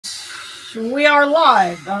we are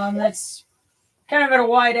live. That's kind of at a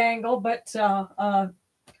wide angle, but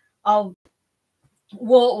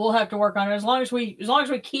we'll have to work on it as long as we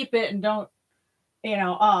keep it and don't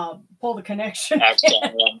pull the connection.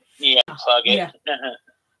 Yeah, plug it. Yeah.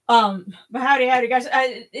 But howdy guys.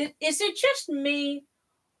 Is it just me,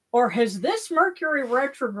 or has this Mercury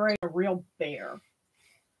retrograde a real bear?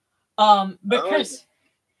 Because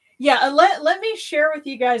let me share with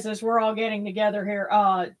you guys as we're all getting together here.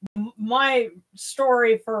 My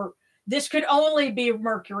story for this could only be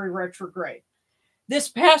Mercury retrograde. This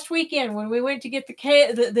past weekend when we went to get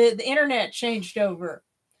the internet changed over,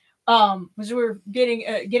 because we were getting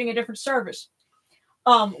a different service.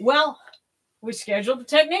 Well, we scheduled the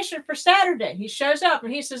technician for Saturday. He shows up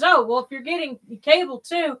and he says, "Oh, well, if you're getting cable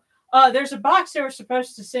too, there's a box they were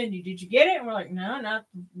supposed to send you. Did you get it?" And we're like, "No,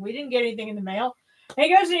 we didn't get anything in the mail." And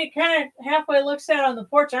he goes and he kind of halfway looks at it on the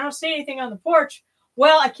porch. I don't see anything on the porch.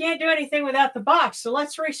 Well, I can't do anything without the box, so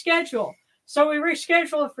let's reschedule. So we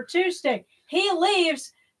reschedule it for Tuesday. He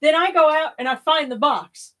leaves, then I go out and I find the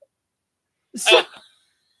box. So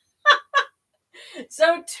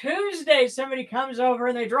Tuesday, somebody comes over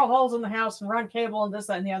and they drill holes in the house and run cable and this,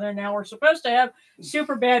 that, and the other. And now we're supposed to have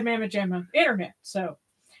super bad mamma jamma internet. So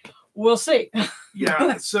we'll see.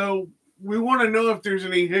 Yeah. So we want to know if there's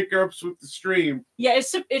any hiccups with the stream. Yeah,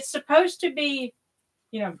 it's supposed to be,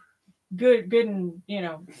 good and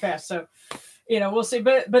fast. So we'll see.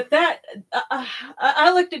 But that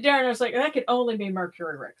I looked at Darren and I was like, that could only be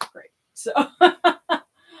Mercury retrograde. So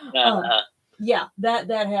yeah,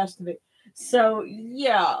 that has to be. So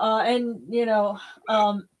yeah, and we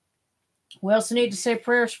also need to say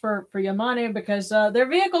prayers for Yamane because their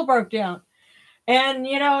vehicle broke down, and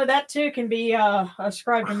that too can be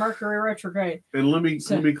ascribed to Mercury retrograde. And let me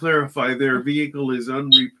clarify: their vehicle is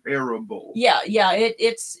unrepairable. Yeah,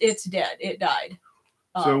 it's dead. It died.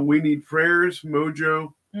 So we need prayers,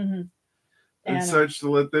 mojo, and such to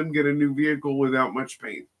let them get a new vehicle without much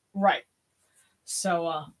pain. Right.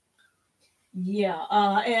 So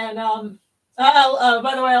and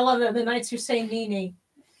by the way, I love that the Knights who say Nini.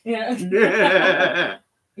 Yeah.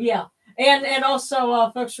 Yeah. And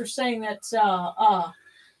also folks are saying that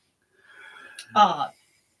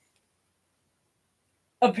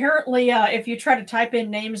apparently if you try to type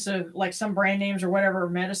in names of like some brand names or whatever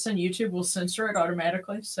medicine, YouTube will censor it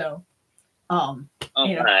automatically. So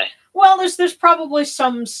well, there's probably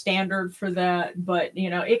some standard for that, but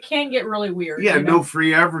it can get really weird. Yeah, no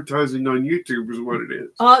free advertising on YouTube is what it is.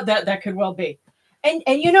 That could well be. And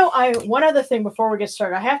one other thing before we get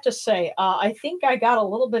started, I have to say, I think I got a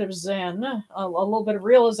little bit of zen, a little bit of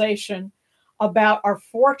realization about our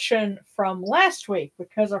fortune from last week,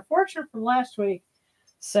 because our fortune from last week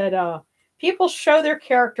said people show their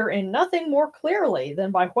character in nothing more clearly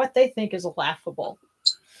than by what they think is laughable.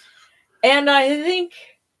 And I think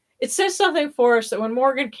it says something for us that when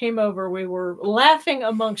Morgan came over, we were laughing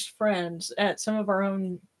amongst friends at some of our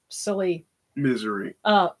own silly misery.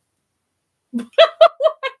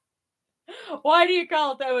 Why do you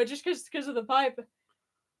call it that way? Just because of the pipe?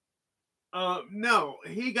 No,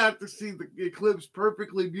 he got to see the eclipse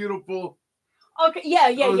perfectly beautiful. Okay,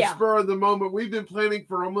 yeah. Spur of the moment. We've been planning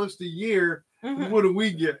for almost a year. Mm-hmm. What do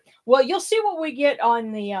we get? Well, you'll see what we get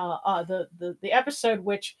on the episode,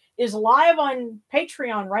 which is live on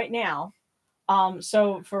Patreon right now.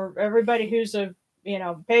 So for everybody who's a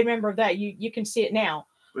paid member of that, you can see it now.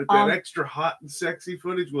 But that extra hot and sexy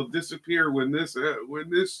footage will disappear when this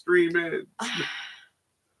stream ends.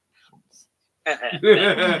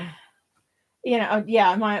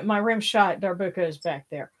 My rim shot Darbuka is back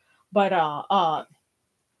there, but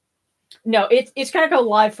no, it's gonna go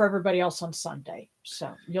live for everybody else on Sunday,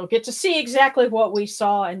 so you'll get to see exactly what we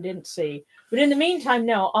saw and didn't see. But in the meantime,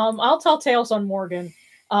 no, I'll tell tales on Morgan,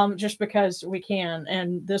 just because we can,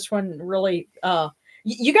 and this one really,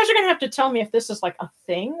 you guys are gonna have to tell me if this is like a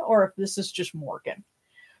thing or if this is just Morgan,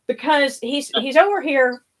 because he's over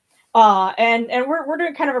here, and we're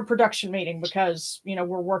doing kind of a production meeting because he's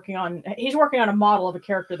working on a model of a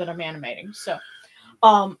character that I'm animating, so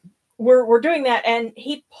we're doing that, and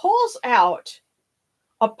he pulls out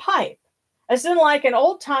a pipe, as in like an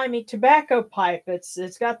old timey tobacco pipe.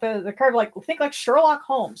 It's got the curve like Sherlock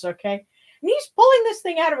Holmes, okay. And he's pulling this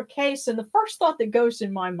thing out of a case, and the first thought that goes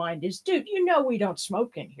in my mind is, dude, we don't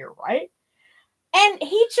smoke in here, right? And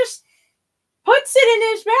he just puts it in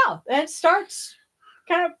his mouth and starts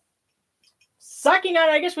kind of sucking on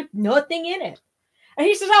it, I guess, with nothing in it. And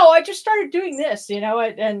he says, "Oh, I just started doing this, and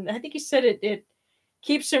I think he said it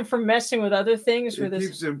keeps him from messing with other things. It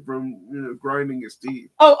keeps him from grinding his teeth."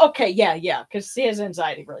 Oh, okay, yeah, because he has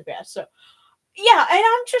anxiety really bad. So, yeah, and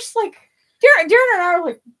I'm just like, Darren and I are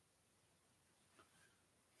like,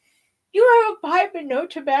 You have a pipe and no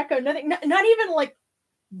tobacco, nothing, not even like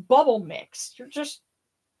bubble mix. You're just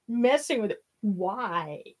messing with it.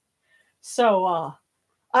 Why? So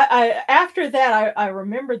I after that I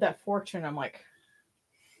remembered that fortune. I'm like,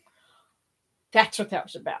 that's what that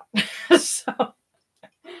was about. So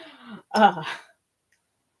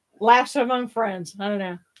laughs among friends. I don't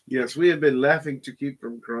know. Yes, we have been laughing to keep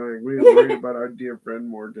from crying. We are worried about our dear friend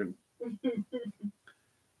Morgan.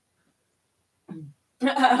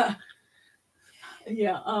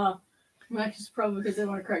 Yeah, Max is probably because they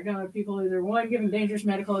want to crack down on people either one, giving dangerous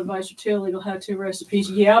medical advice, or two, illegal how-to recipes.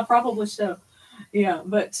 Yeah, probably so. Yeah,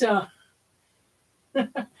 but yeah, you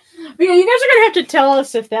guys are gonna have to tell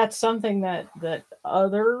us if that's something that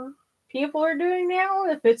other people are doing now.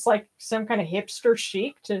 If it's like some kind of hipster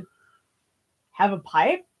chic to have a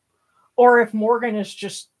pipe, or if Morgan is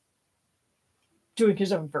just doing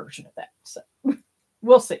his own version of that. So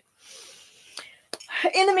we'll see.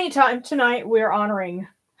 In the meantime, tonight we're honoring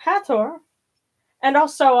Hathor and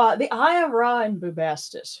also the Eye of Ra and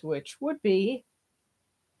Bubastis, which would be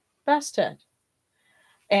Bastet.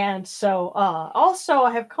 And so also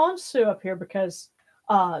I have Khonsu up here because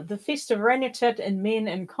the Feast of Renutet and Min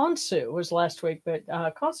and Khonsu was last week, but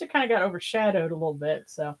Khonsu kind of got overshadowed a little bit.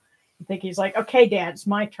 So I think he's like, okay, Dad, it's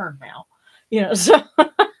my turn now. You know, so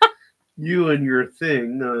you and your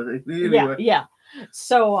thing. Anyway. Yeah.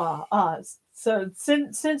 So so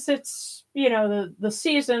since it's, you know, the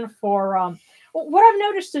season for what I've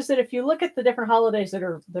noticed is that if you look at the different holidays that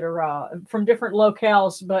are from different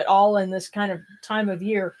locales, but all in this kind of time of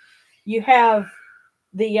year, you have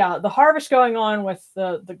the harvest going on with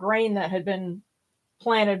the grain that had been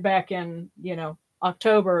planted back in, you know,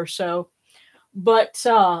 October or so, but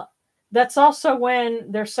that's also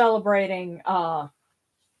when they're celebrating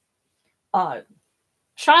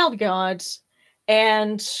child gods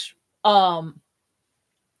and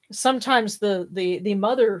sometimes the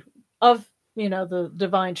mother of, you know, the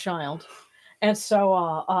divine child. And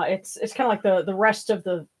so it's kind of like the rest of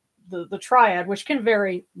the triad, which can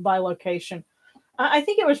vary by location. I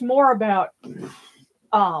think it was more about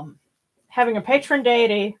having a patron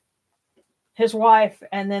deity, his wife,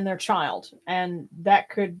 and then their child, and that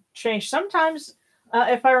could change sometimes.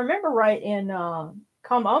 If I remember right, in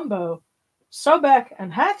Kamumbo, Sobek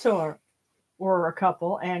and Hathor were a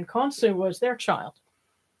couple, and Khonsu was their child.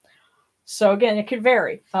 So again, it could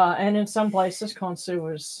vary. And in some places, Khonsu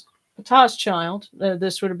was Ptah's child.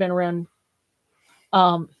 This would have been around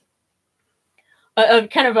a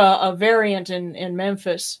kind of a variant in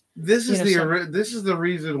Memphis. This is this is the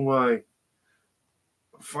reason why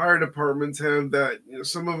fire departments have that. You know,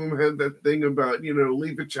 some of them have that thing about, you know,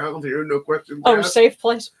 leave a child here, no questions asked. Safe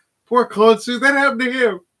place. Poor Khonsu, that happened to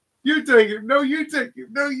him. You take him. No, you take him.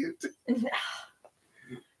 No, you take him.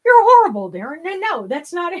 You're horrible, Darren. No,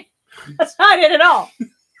 that's not it. That's not it at all.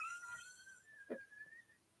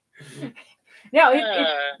 No,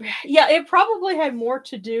 it probably had more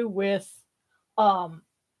to do with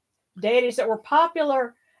deities that were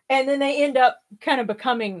popular, and then they end up kind of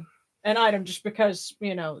becoming an item just because,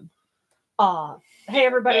 you know, hey,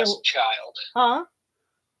 everybody. August child. Huh?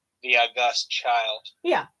 The August child.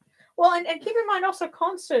 Yeah. Well, and keep in mind also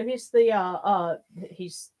Khonsu, he's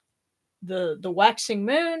the waxing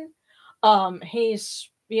moon. He's,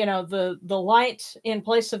 you know, the light in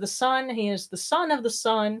place of the sun. He is the son of the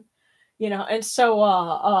sun, you know, and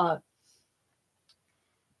so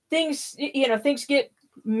things get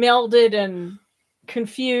melded and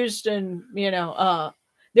confused, and, you know,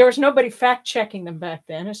 there was nobody fact checking them back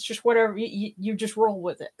then. It's just whatever you just roll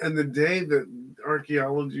with it. And the day that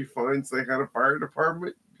archaeology finds they had a fire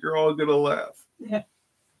department, you're all gonna laugh. Yeah.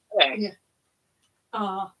 Yeah.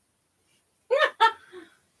 Oh,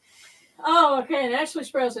 okay. And Ashley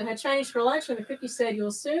Sprouse had Chinese for lunch, and the cookie said, "You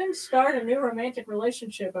will soon start a new romantic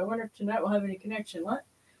relationship. I wonder if tonight will have any connection." What?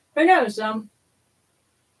 Who knows?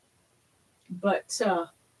 But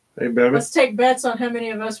hey, baby. Let's take bets on how many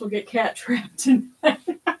of us will get cat trapped tonight.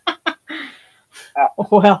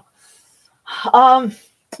 Well,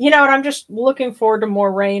 you know, and I'm just looking forward to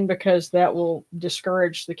more rain because that will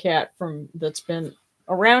discourage the cat that's been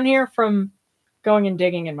around here from going and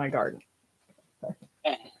digging in my garden.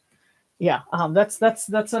 Yeah, that's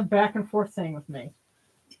a back and forth thing with me.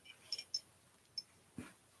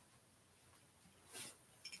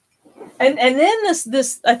 And then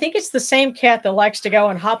this I think it's the same cat that likes to go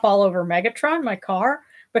and hop all over Megatron, my car,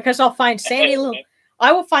 because I will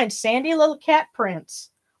find sandy little cat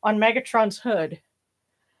prints on Megatron's hood.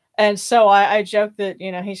 And so I joke that,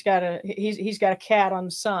 you know, he's got a cat on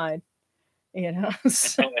the side, you know.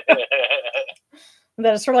 So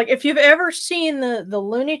That is sort of like if you've ever seen the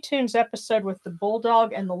Looney Tunes episode with the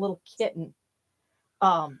bulldog and the little kitten.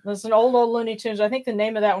 There's an old Looney Tunes. I think the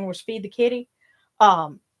name of that one was Feed the Kitty.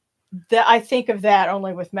 That I think of that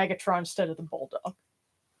only with Megatron instead of the bulldog.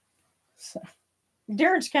 So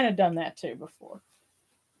Darren's kind of done that too before.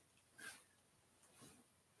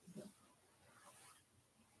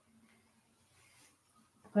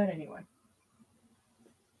 But anyway.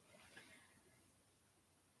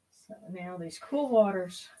 So now these cool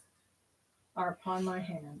waters are upon my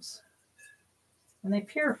hands. And they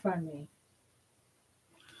purify me.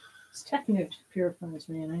 This technique purifies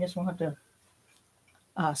me. And I guess we'll have to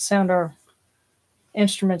sound our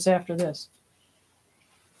instruments after this.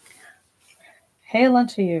 Hail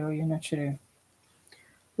unto you, O you Nechidu.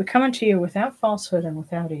 We come unto you without falsehood and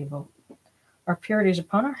without evil. Our purity is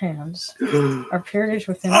upon our hands. Our purity is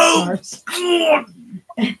within our hearts.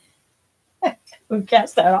 We've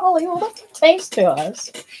cast out all evil that pertains to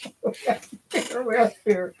us. We are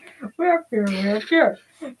pure. We are pure. We are pure.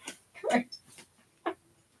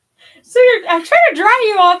 So I'm trying to dry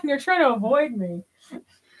you off and you're trying to avoid me.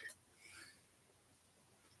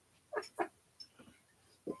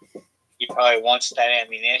 He probably wants that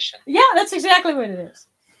ammunition. Yeah, that's exactly what it is.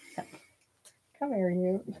 Come here,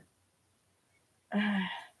 you. I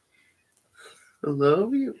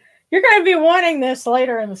love you. You're going to be wanting this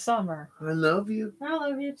later in the summer. I love you. I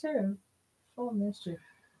love you too. Full of mischief.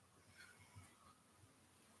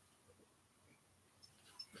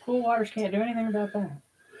 Cool waters can't do anything about that.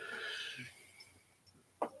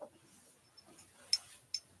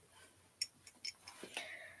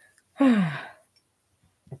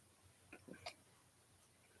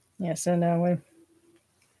 Yeah, so now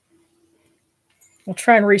we'll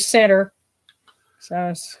try and recenter. So I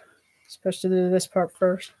was supposed to do this part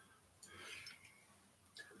first.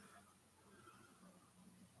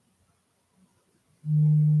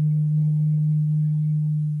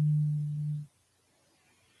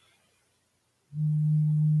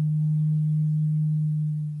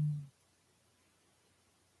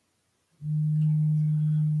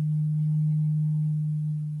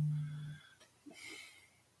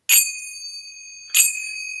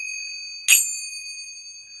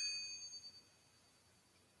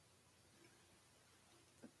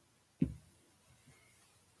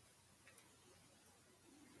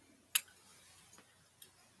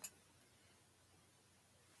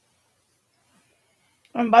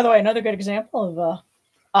 And by the way, another good example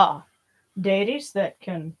of deities that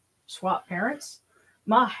can swap parents.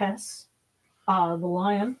 Mahes, the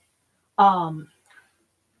lion.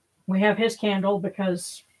 We have his candle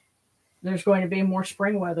because there's going to be more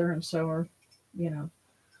spring weather, and so we're,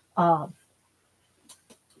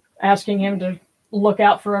 asking him to look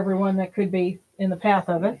out for everyone that could be in the path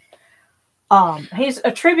of it. He's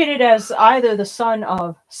attributed as either the son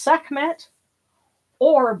of Sekhmet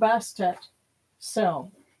or Bastet.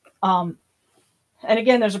 So, and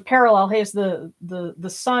again, there's a parallel. He's the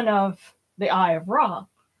son of the Eye of Ra.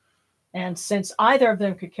 And since either of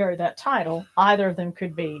them could carry that title, either of them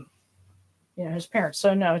could be, his parents.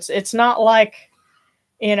 So no, it's not like,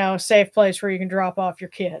 a safe place where you can drop off your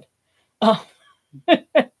kid.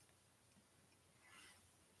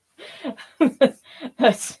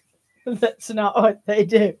 That's not what they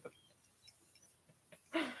do.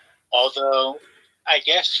 Although, I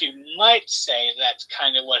guess you might say that's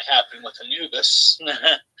kind of what happened with Anubis.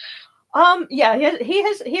 Yeah, he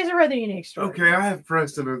has a rather unique story. Okay, I have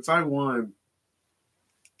precedence. I won.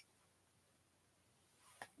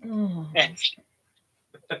 Oh.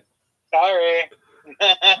 Sorry.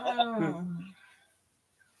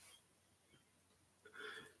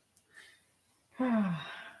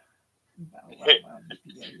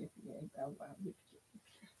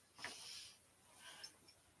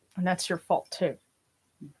 And that's your fault too.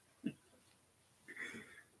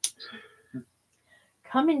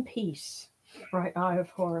 Come in peace, bright eye of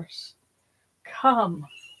Horus. Come.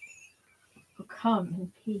 Oh, come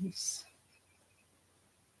in peace.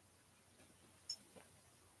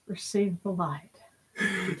 Receive the light.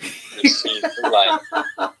 Receive the light.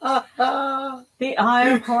 The eye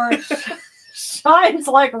of Horus shines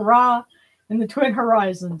like Ra in the twin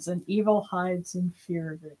horizons, and evil hides in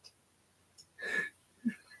fear of it.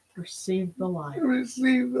 Receive the light.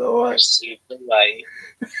 Receive the light. Receive the light.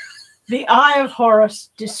 The eye of Horus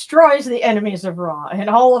destroys the enemies of Ra and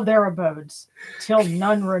all of their abodes, till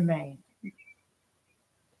none remain.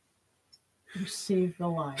 Receive the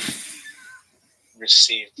light.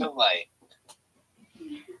 Receive the light.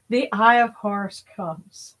 The eye of Horus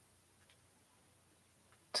comes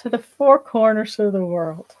to the four corners of the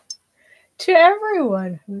world, to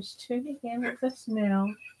everyone who's tuning in with us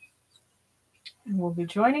now, and will be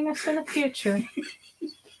joining us in the future,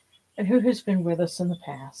 and who has been with us in the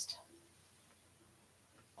past.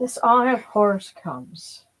 This eye of Horus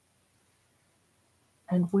comes,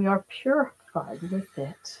 and we are purified with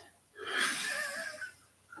it.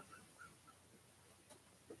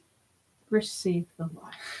 Receive the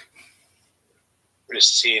light.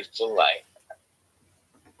 Receive the light.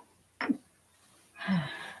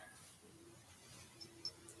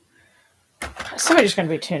 Somebody's going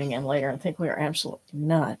to be tuning in later and think we are absolutely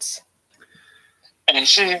nuts. But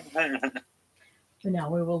now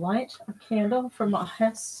we will light a candle from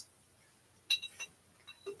Ahes,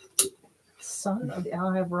 son of the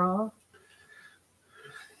Eye of Ra.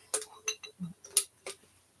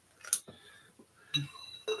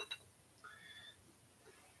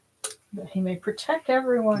 That he may protect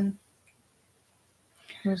everyone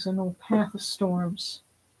who's in the path of storms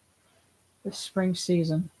this spring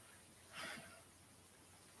season.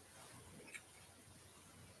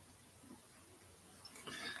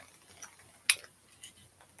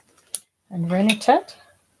 And Renitet,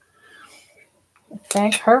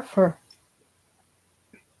 thank her for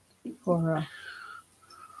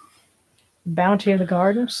bounty of the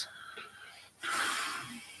gardens.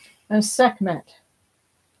 And Sekhmet,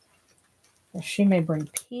 that she may bring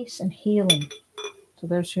peace and healing to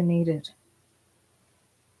those who need it.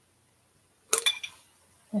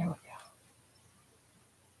 There we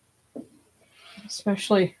go.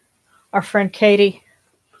 Especially our friend Katie,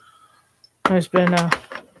 who's been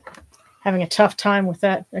having a tough time with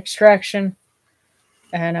that extraction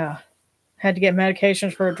and had to get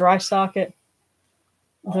medications for a dry socket.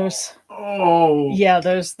 Those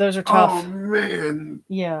those are tough. Oh man.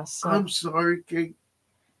 Yeah, so, I'm sorry, Kate.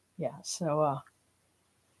 Yeah, so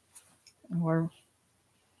we're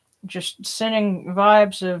just sending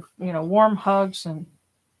vibes of, warm hugs and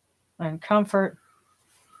comfort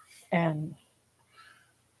and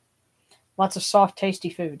lots of soft,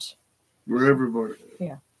 tasty foods. For everybody.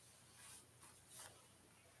 Yeah.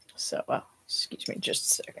 So, excuse me just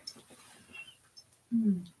a second.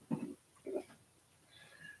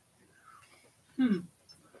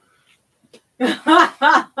 We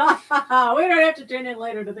don't have to tune in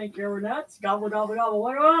later to think you're nuts. Gobble, gobble, gobble.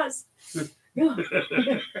 What it was?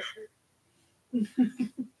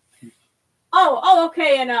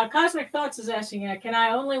 Okay. And Cosmic Thoughts is asking, can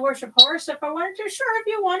I only worship Horus if I wanted to? Sure, if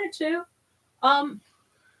you wanted to.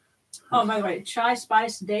 By the way, chai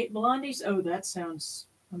spice date blondies. Oh, that sounds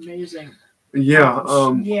amazing. Yeah.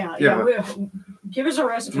 Give us a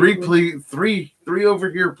recipe. Three, please. Three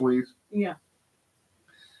over here, please. Yeah.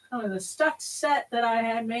 Oh, the stuffed set that I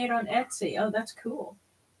had made on Etsy. Oh, that's cool.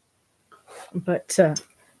 But yes.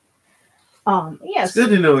 It's good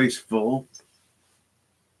to know he's full.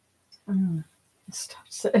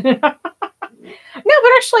 Stuffed set. No, but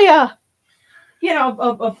actually, a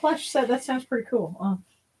plush set, that sounds pretty cool.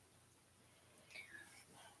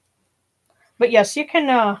 But yes, you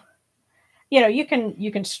can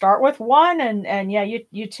you can start with one and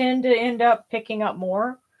you tend to end up picking up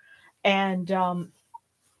more. And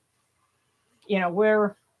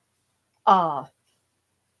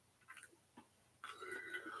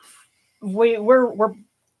we're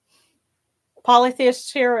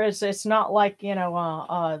polytheists here. It's not like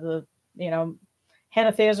the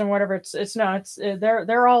henotheism, whatever.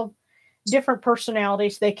 They're all different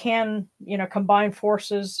personalities. They can combine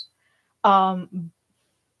forces, and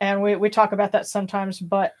we talk about that sometimes.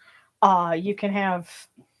 But you can have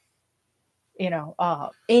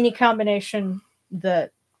any combination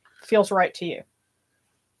that feels right to you.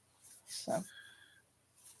 So.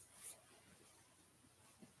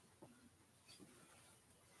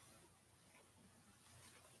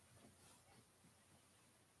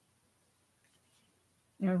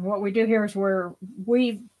 And what we do here is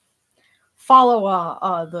we follow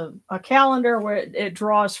a calendar where it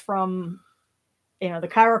draws from the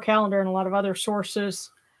Cairo calendar and a lot of other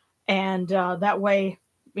sources, and that way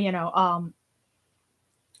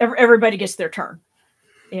everybody gets their turn,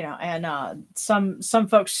 and some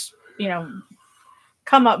folks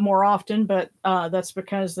come up more often, but that's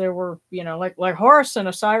because there were like Horus and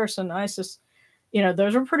Osiris and Isis,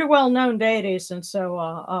 those are pretty well known deities, and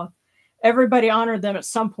so everybody honored them at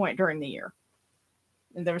some point during the year.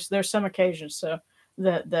 And there's some occasions so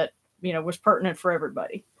that was pertinent for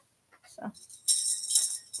everybody. So.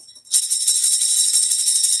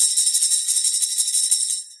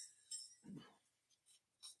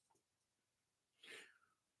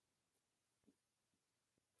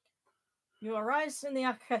 You arise in the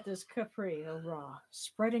Aketas Capri, O Ra,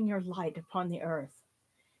 spreading your light upon the earth.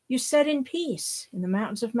 You set in peace in the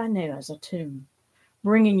mountains of Manu as a tomb,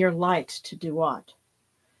 bringing your light to Duat.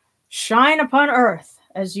 Shine upon earth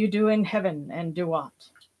as you do in heaven, and do what?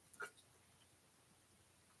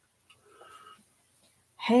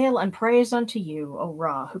 Hail and praise unto you, O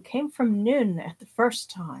Ra, who came from Nun at the first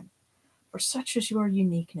time, for such is your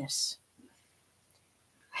uniqueness.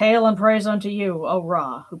 Hail and praise unto you, O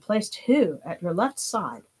Ra, who placed Hu at your left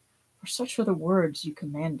side, for such are the words you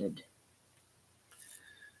commanded.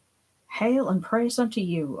 Hail and praise unto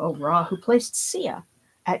you, O Ra, who placed Sia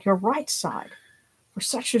at your right side, for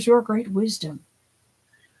such is your great wisdom.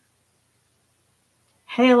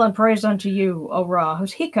 Hail and praise unto you, O Ra,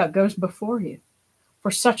 whose Hika goes before you, for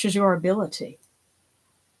such is your ability.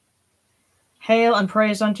 Hail and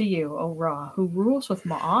praise unto you, O Ra, who rules with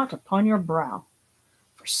Ma'at upon your brow,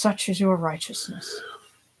 for such is your righteousness.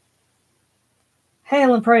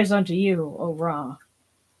 Hail and praise unto you, O Ra.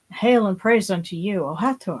 Hail and praise unto you, O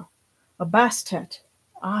Hathor, O Bastet,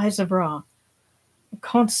 eyes of Ra, O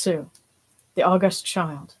Khonsu, the august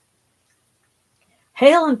child.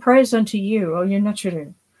 Hail and praise unto you, O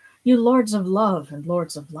Yunuchuru, you lords of love and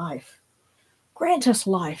lords of life. Grant us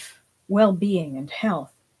life, well-being, and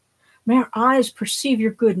health. May our eyes perceive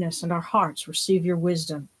your goodness and our hearts receive your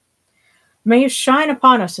wisdom. May you shine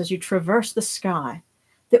upon us as you traverse the sky,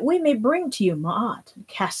 that we may bring to you Ma'at and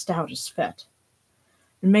cast out his fet.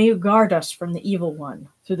 And may you guard us from the evil one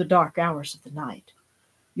through the dark hours of the night,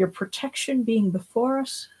 your protection being before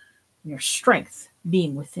us, and your strength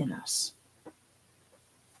being within us.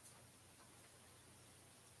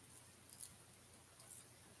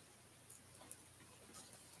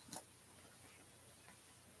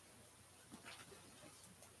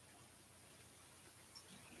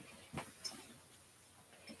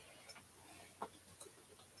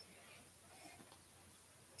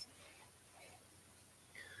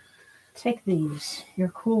 Take these, your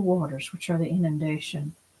cool waters, which are the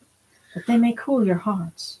inundation, that they may cool your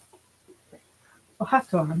hearts. O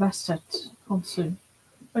Hathor, Bastet, Khonsu,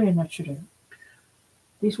 Oyunachuru.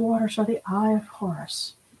 These waters are the eye of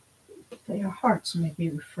Horus, that your hearts may be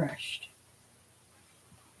refreshed.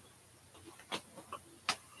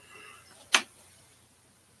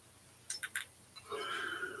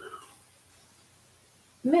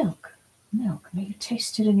 Milk, milk, may you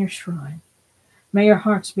taste it in your shrine. May your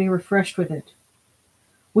hearts be refreshed with it.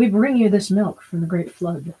 We bring you this milk from the great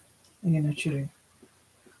flood, Oyunachuru,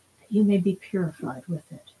 that you may be purified with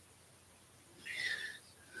it.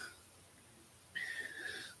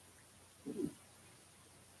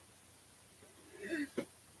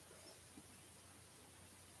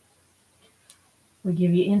 We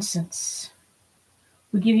give you incense.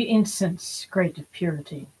 We give you incense, great of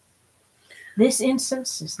purity. This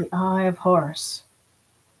incense is the eye of Horus.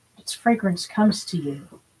 Its fragrance comes to you,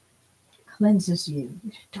 it cleanses you,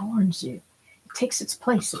 it adorns you, it takes its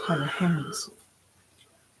place upon your hands.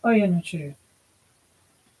 Oyunachuru,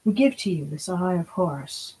 we give to you this eye of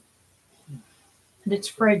Horus, and its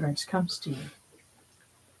fragrance comes to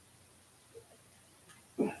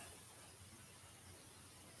you.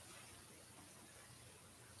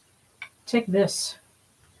 Take this,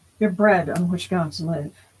 your bread on which gods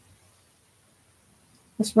live.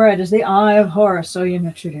 This bread is the eye of Horus,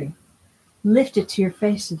 Oyunachuru. Lift it to your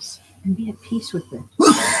faces and be at peace with it.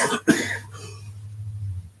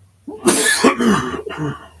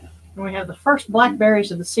 We have the first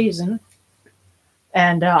blackberries of the season.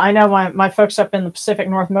 And I know my folks up in the Pacific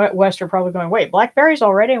Northwest are probably going, wait, blackberries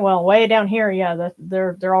already? Well, way down here, yeah,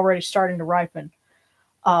 they're already starting to ripen.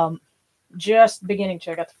 Just beginning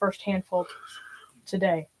to. I got the first handful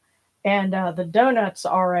today. And the donuts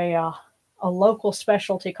are a local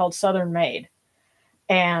specialty called Southern Made.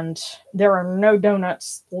 And there are no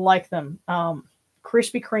donuts like them.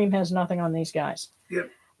 Krispy Kreme has nothing on these guys. Yep.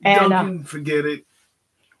 And Dunkin', forget it.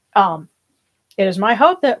 It is my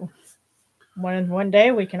hope that one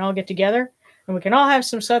day we can all get together and we can all have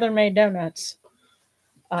some Southern Made donuts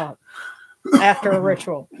after a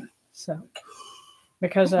ritual. So,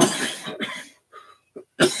 because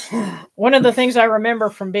one of the things I remember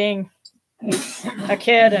from being a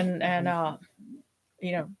kid and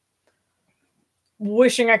you know,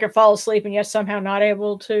 wishing I could fall asleep and yet somehow not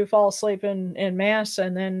able to fall asleep in mass,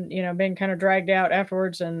 and then, you know, being kind of dragged out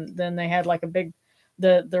afterwards. And then they had like a big,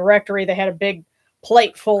 the rectory, they had a big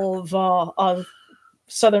plate full of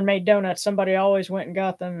Southern Made donuts. Somebody always went and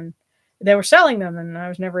got them, and they were selling them, and I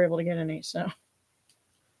was never able to get any. So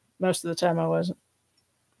most of the time I wasn't.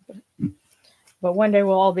 But one day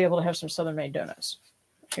we'll all be able to have some Southern Made donuts.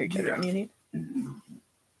 Here, you get you need. Mm-hmm.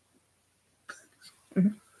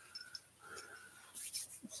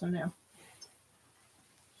 So now.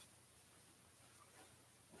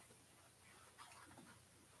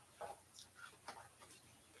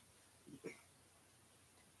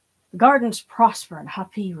 Gardens prosper and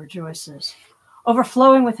Hapi rejoices,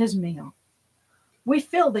 overflowing with his meal. We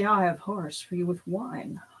fill the eye of Horus for you with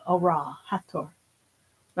wine, O Ra, Hathor,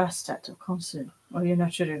 Bastet, O Khonsu, O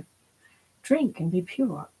Yunachiru. Drink and be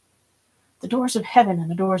pure. The doors of heaven and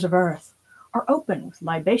the doors of earth are open with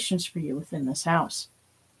libations for you within this house.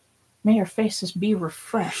 May your faces be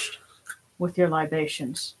refreshed with your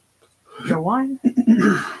libations, your wine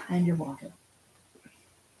and your water.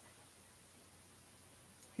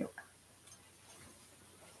 Here.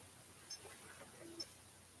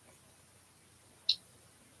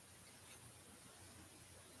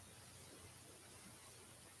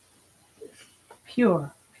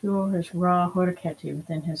 Pure, pure is Ra Horiketi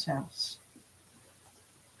within his house.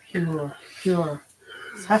 Pure, pure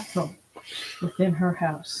is Hathor within her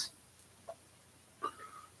house.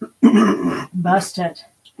 Bastet,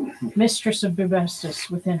 mistress of Bubastis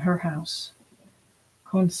within her house.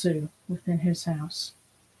 Khonsu within his house.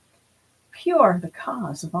 Pure the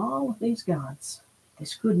cause of all of these gods,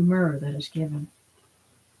 this good myrrh that is given.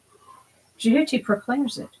 Jehuti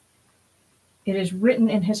proclaims it. It is written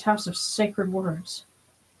in his house of sacred words.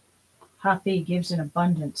 Hapi gives in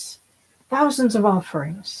abundance, thousands of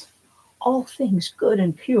offerings, all things good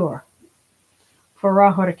and pure. For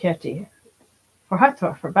Ra Horiketi, for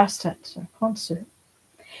Hathor, for Bastet, and Khonsu,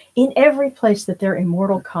 in every place that their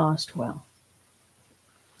immortal cause dwell.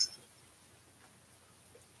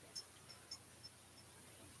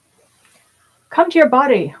 Come to your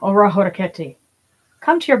body, O Ra Horiketi.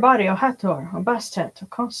 Come to your body, O Hathor, O Bastet, O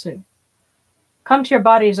Khonsu. Come to your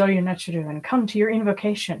bodies, O Yunachiru, and come to your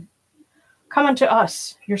invocation. Come unto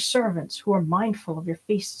us, your servants, who are mindful of your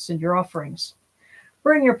feasts and your offerings.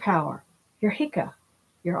 Bring your power, your hika,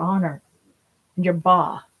 your honor, and your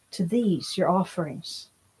ba to these, your offerings,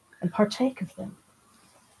 and partake of them.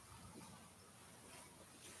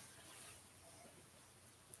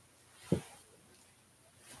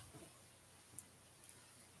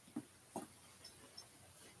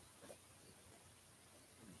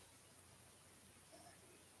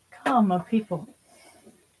 Come, O people,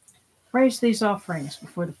 raise these offerings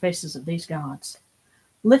before the faces of these gods.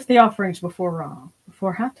 Lift the offerings before Ra,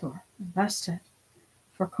 before Hathor, and Bastet,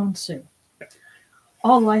 for Khonsu.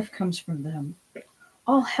 All life comes from them.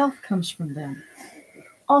 All health comes from them.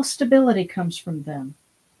 All stability comes from them.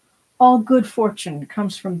 All good fortune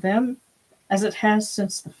comes from them, as it has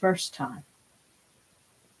since the first time.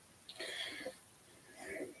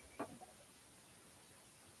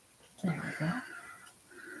 There we go.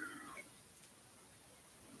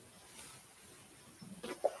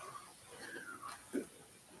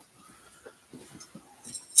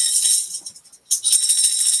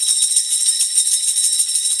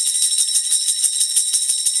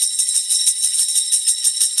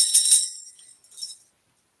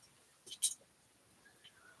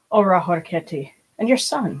 O Ra Horiketi, and your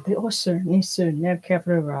son, the Osir Nisu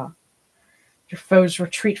Nebkevrura. Your foes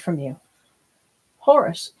retreat from you.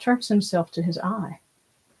 Horus turns himself to his eye.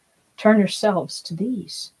 Turn yourselves to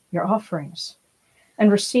these, your offerings,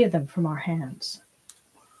 and receive them from our hands.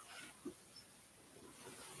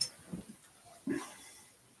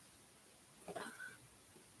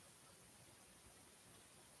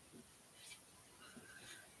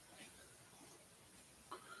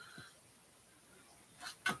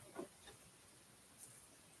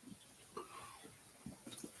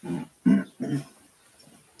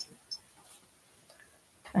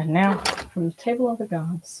 And now, from the table of the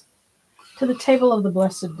gods to the table of the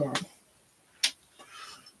blessed dead,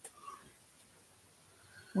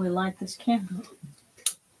 we light this candle,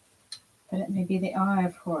 that it may be the eye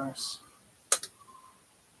of Horus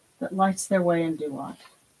that lights their way in Duat.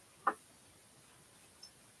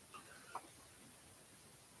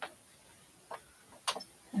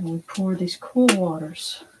 And we pour these cool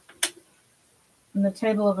waters from the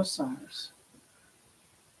table of Osiris,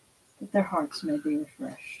 that their hearts may be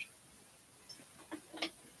refreshed.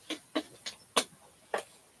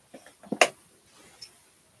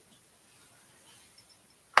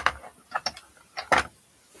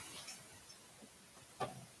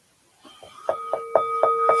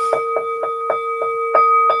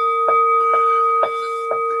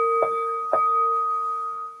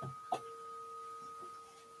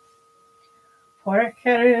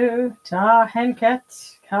 Porkeru ta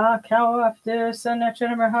henket ka kawafte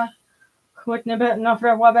sanachimha kutnibet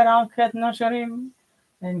nofra waberanket nasharim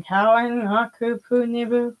and kawan hakupu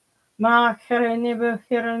nibu ma kerenibu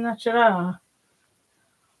hiranachara.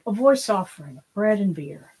 A voice offering of bread and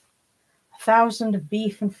beer, 1,000 of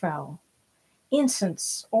beef and fowl,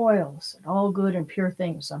 incense, oils, and all good and pure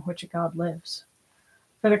things on which a god lives,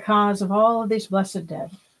 for the cause of all of these blessed dead,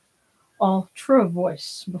 all true of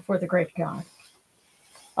voice before the great God.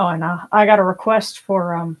 Oh, and I got a request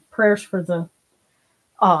for prayers for the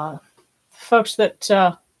folks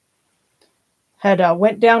that had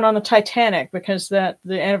went down on the Titanic, because the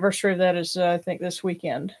anniversary of that is I think this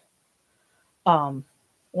weekend.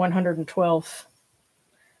 112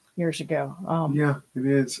 years ago. Yeah, it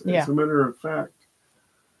is. Yeah. As a matter of fact,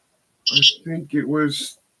 I think it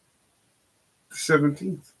was the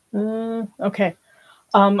 17th. Okay.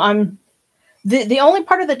 I'm the only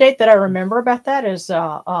part of the date that I remember about that is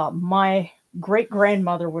my great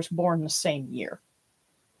grandmother was born the same year.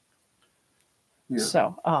 Yeah.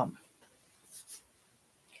 So,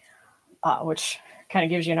 which kind of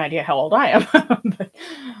gives you an idea how old I am.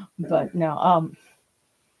 but no.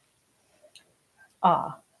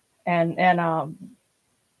 I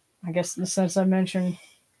guess since I mentioned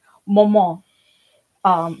maman,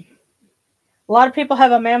 a lot of people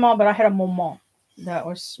have a mama, but I had a maman. That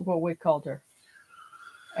was what we called her,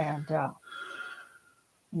 and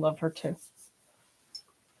love her too.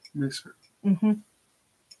 Miss her. Mm-hmm.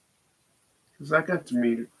 Because I got to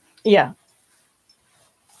meet her. Yeah.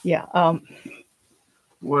 Yeah.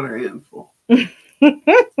 What a handful.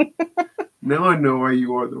 Now I know why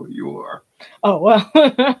you are the way you are. Oh well.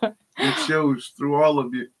 It shows through all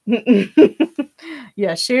of you.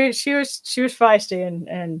 Yeah, she was feisty,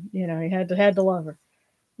 and you know, you had to love her.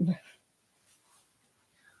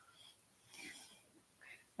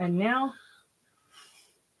 And now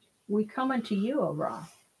we come unto you, O Ra,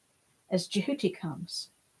 as Jehuti comes,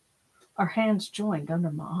 our hands joined under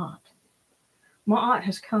Ma'at. Ma'at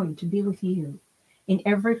has come to be with you in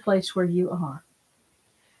every place where you are.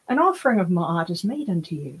 An offering of Ma'at is made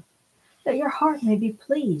unto you, that your heart may be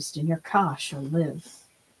pleased and your Ka shall live.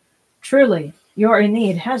 Truly, your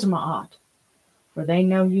Enid has Ma'at, for they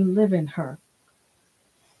know you live in her.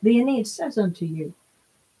 The Enid says unto you,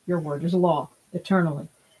 your word is law, eternally.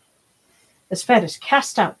 As Fed is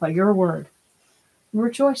cast out by your word,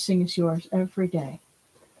 rejoicing is yours every day.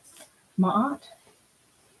 Ma'at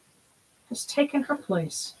has taken her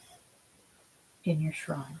place in your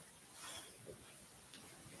shrine.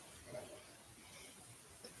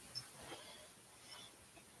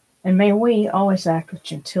 And may we always act with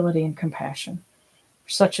gentility and compassion,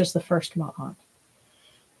 such as the first Ma'at.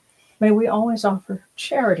 May we always offer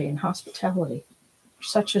charity and hospitality,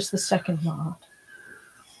 such as the second Ma'at.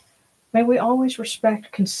 May we always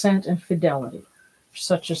respect consent and fidelity,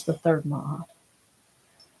 such as the third Ma'at.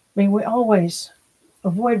 May we always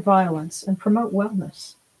avoid violence and promote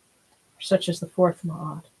wellness, such as the fourth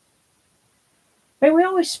Ma'at. May we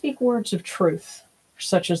always speak words of truth,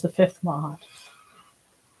 such as the fifth Ma'at.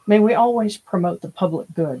 May we always promote the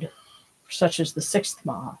public good, such as the sixth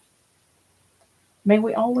Ma'at. May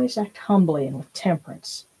we always act humbly and with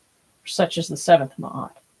temperance, such as the seventh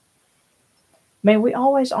Ma'at. May we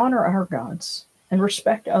always honor our gods and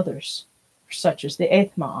respect others, such as the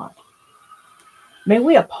eighth Ma'at. May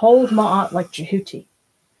we uphold Ma'at like Jehuti,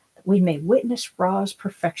 that we may witness Ra's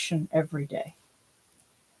perfection every day.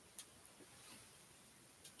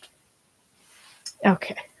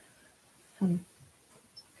 Okay.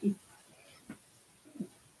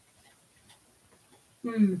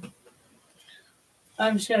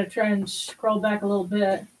 I'm just going to try and scroll back a little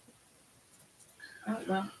bit. Oh,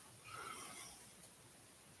 well.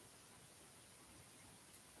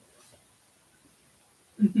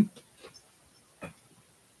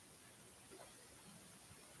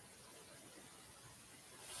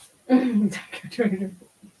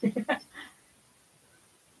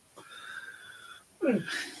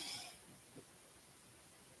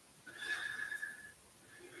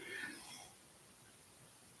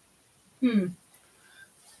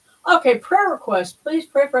 Okay, prayer request. Please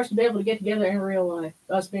pray for us to be able to get together in real life.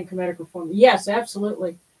 Us being Kemetic reform. Yes,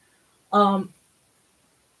 absolutely. Yeah,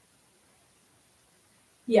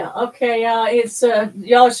 okay. It's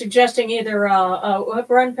y'all are suggesting either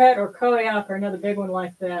Run Pet or Koyak or another big one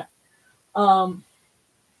like that. Oh,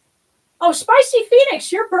 Spicy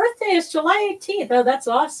Phoenix, your birthday is July 18th. Oh, that's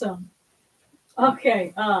awesome.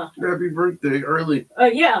 Okay. Happy birthday early.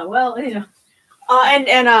 Yeah, well, you know.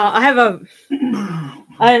 And I have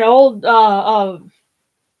an old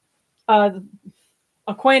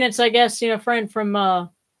acquaintance, I guess, you know, friend from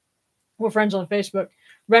we're friends on Facebook,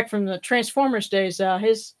 Rec from the Transformers days.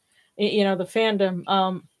 His, you know, the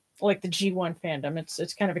fandom, like the G1 fandom,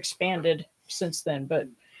 it's kind of expanded since then, but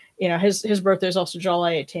you know, his birthday is also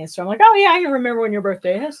July 18th. So I'm like, oh yeah, I can remember when your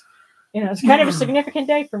birthday is. You know, it's kind of a significant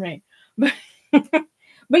day for me.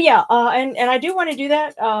 But yeah, and I do want to do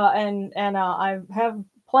that, and I have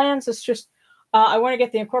plans. It's just I want to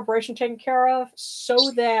get the incorporation taken care of so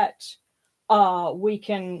that we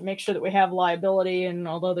can make sure that we have liability and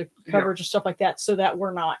all the other coverage and stuff like that, so that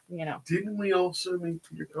we're not, Didn't we also meet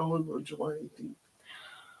Peter Cullen on July 18th?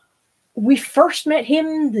 We first met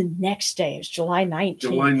him the next day. It's July 19th.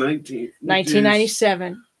 July 19th.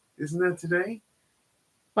 1997. Isn't that today?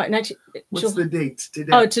 What, What's the date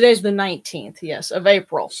today? Oh, today's the 19th, yes, of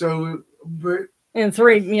April. So, but in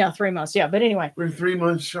 3 months, yeah. But anyway, we're 3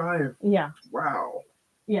 months shy of. Yeah. Wow.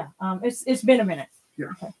 Yeah. It's been a minute. Yeah.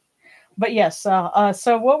 Okay. But yes. So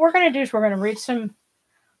what we're going to do is we're going to read some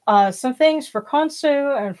things for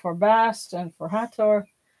Khonsu and for Bast and for Hathor,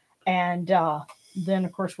 and then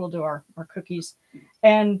of course we'll do our cookies,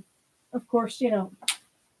 and of course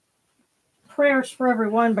prayers for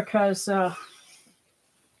everyone, because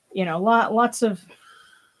lots of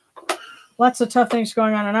tough things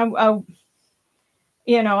going on, and I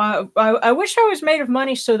wish I was made of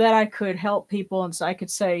money so that I could help people, and so I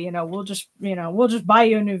could say, we'll just buy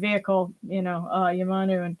you a new vehicle,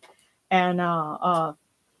 Yamanu, and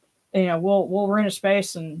we'll rent a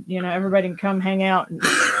space, and everybody can come hang out and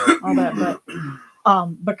all that,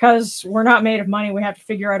 but because we're not made of money, we have to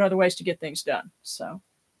figure out other ways to get things done. So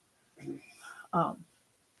well,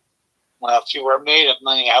 if you were made of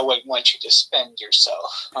money, I wouldn't want you to spend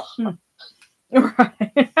yourself.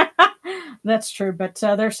 Right. That's true, but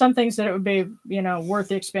there's some things that it would be, worth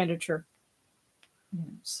the expenditure.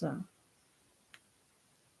 So.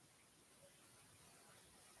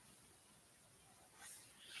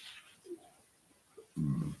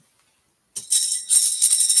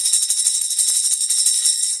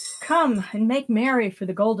 Come and make merry for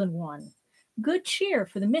the Golden One. Good cheer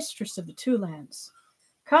for the mistress of the two lands.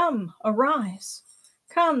 Come, arise.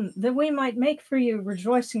 Come, that we might make for you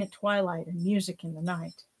rejoicing at twilight and music in the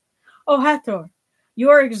night. O Hathor, you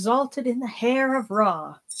are exalted in the hair of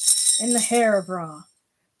Ra. In the hair of Ra.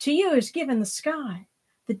 To you is given the sky,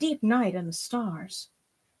 the deep night and the stars.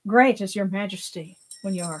 Great is your majesty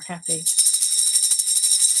when you are happy.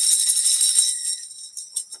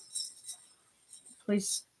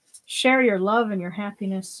 Please share your love and your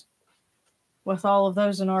happiness with all of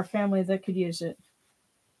those in our family that could use it.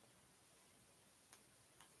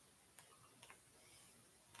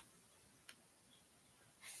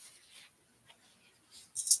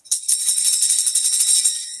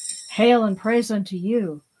 Hail and praise unto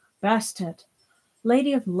you, Bastet,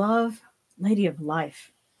 Lady of Love, Lady of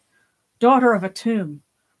Life, daughter of Atum,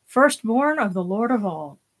 firstborn of the Lord of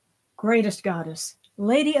all, greatest goddess,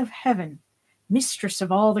 Lady of Heaven, mistress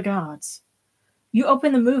of all the gods. You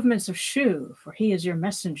open the movements of Shu, for he is your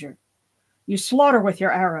messenger. You slaughter with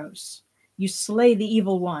your arrows. You slay the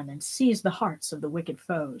evil one and seize the hearts of the wicked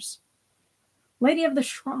foes. Lady of the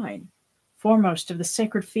shrine, foremost of the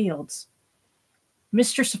sacred fields,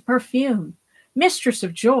 mistress of perfume, mistress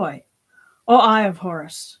of joy, O Eye of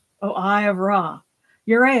Horus, O Eye of Ra,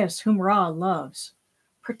 Uraeus whom Ra loves,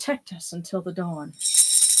 protect us until the dawn.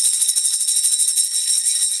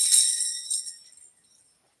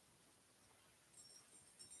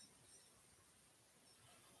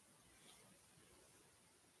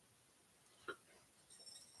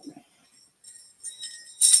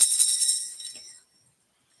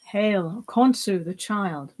 Hail, Khonsu, the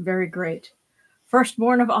child, very great,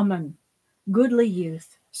 firstborn of Amun, goodly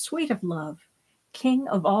youth, sweet of love, king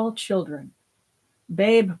of all children,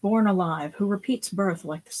 babe born alive, who repeats birth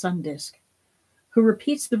like the sun disk, who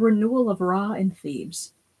repeats the renewal of Ra in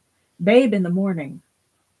Thebes, babe in the morning,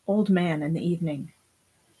 old man in the evening,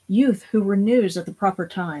 youth who renews at the proper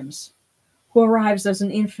times, who arrives as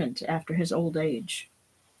an infant after his old age,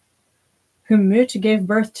 whom Mut gave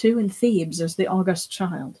birth to in Thebes as the august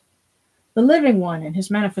child, the living one in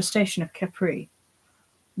his manifestation of Khepri,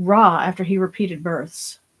 Ra after he repeated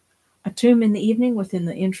births, Atum in the evening within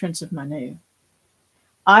the entrance of Manu,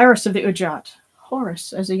 Iris of the Ujat,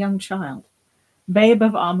 Horus as a young child, babe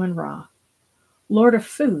of Amun-Ra, lord of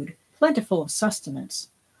food, plentiful of sustenance,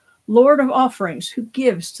 lord of offerings who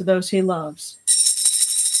gives to those he loves.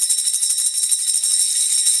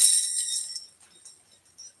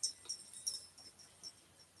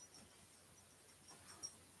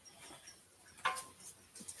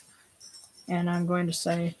 And I'm going to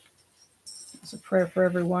say, it's a prayer for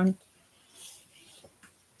everyone.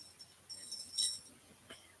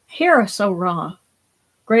 Hear us, O Ra,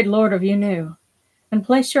 great Lord of Yanu, and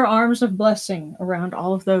place your arms of blessing around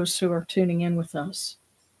all of those who are tuning in with us.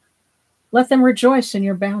 Let them rejoice in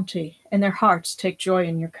your bounty, and their hearts take joy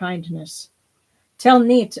in your kindness. Tell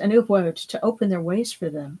Neet and Upwot to open their ways for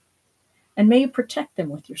them, and may you protect them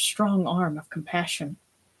with your strong arm of compassion.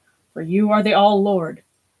 For you are the All-Lord,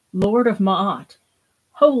 Lord of Ma'at.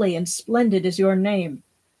 Holy and splendid is your name.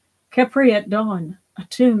 Khepri at dawn,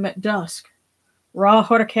 Atum at dusk, Ra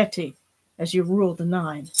Horaketi, as you rule the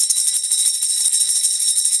 9.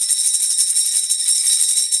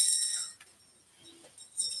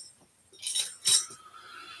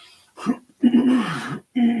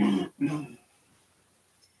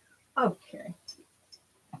 Okay.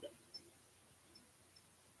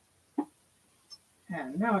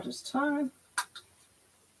 And now it is time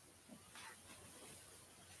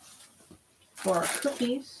for our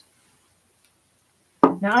cookies.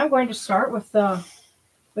 Now I'm going to start with we're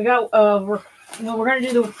going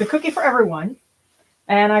to do the cookie for everyone,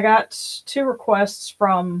 and I got 2 requests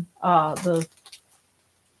from the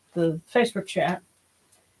Facebook chat,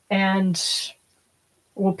 and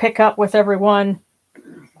we'll pick up with everyone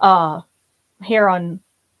here on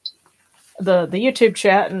the YouTube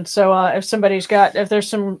chat. And so if there's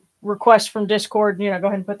some requests from Discord, go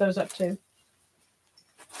ahead and put those up too.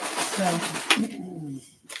 So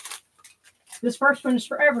this first one is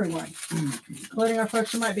for everyone, including our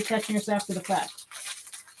folks who might be catching us after the fact.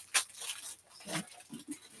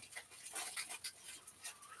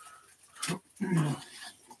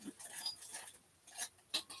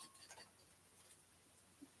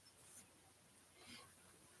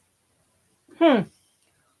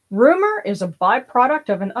 Rumor is a byproduct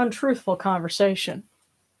of an untruthful conversation.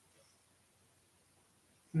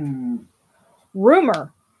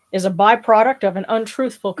 Rumor is a byproduct of an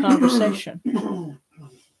untruthful conversation.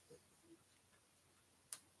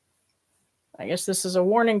 I guess this is a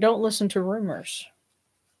warning. Don't listen to rumors.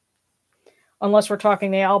 Unless we're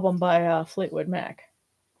talking the album by Fleetwood Mac.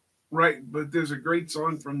 Right, but there's a great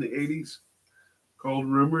song from the 80s called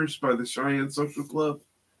Rumors by the Cheyenne Social Club.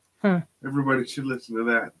 Everybody should listen to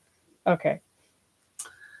that. Okay.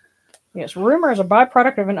 Yes, rumor is a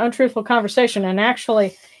byproduct of an untruthful conversation. And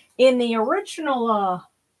actually, in the original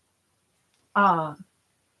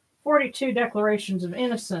 42 Declarations of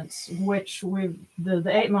Innocence, which the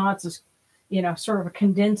 8 Mahats is, sort of a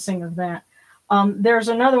condensing of that. There's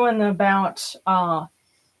another one about,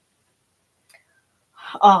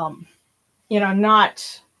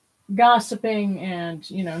 not gossiping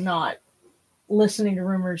and, not listening to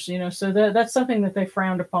rumors, so that's something that they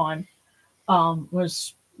frowned upon,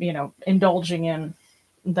 was, indulging in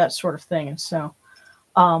that sort of thing. And so,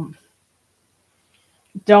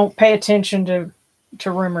 don't pay attention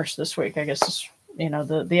to rumors this week, I guess is,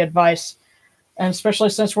 the advice. And especially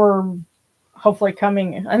since we're hopefully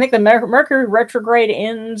coming, I think the Mercury retrograde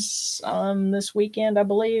ends this weekend, I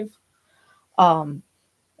believe. And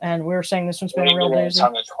we were saying this one's been a real doozy. It's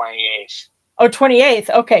on the 28th. Oh, 28th.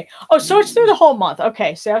 Okay. Oh, so it's through the whole month.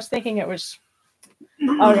 Okay. See, I was thinking it was.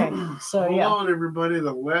 Okay. So, yeah. Hold on, everybody.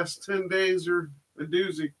 The last 10 days are a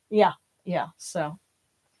doozy. Yeah. Yeah. So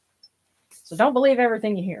don't believe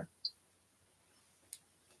everything you hear.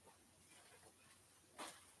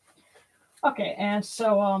 Okay. And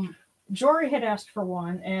so, Jory had asked for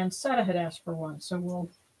one, and Seta had asked for one. So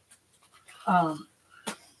we'll tell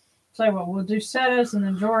you what, we'll do Seta's and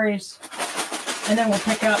then Jory's, and then we'll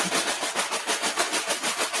pick up.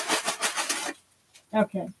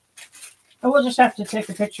 Okay. And we'll just have to take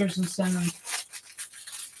the pictures and send them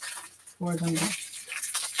for them.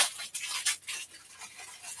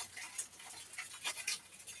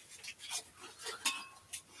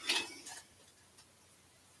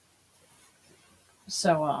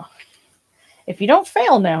 So, if you don't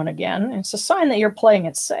fail now and again, it's a sign that you're playing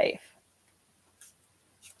it safe.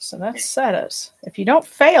 So that's Seta's. If you don't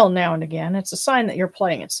fail now and again, it's a sign that you're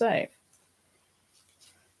playing it safe.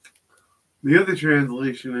 The other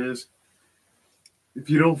translation is, if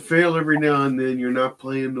you don't fail every now and then, you're not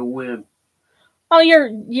playing to win. Oh,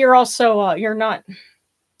 you're also you're not.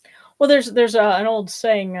 Well, there's an old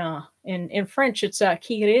saying in French. It's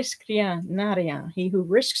qui risque rien n'a rien. He who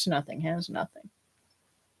risks nothing has nothing.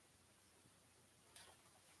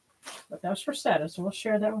 But that was for Seta, so we'll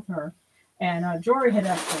share that with her. And Jory had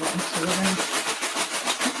asked for one, so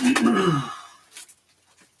we're going to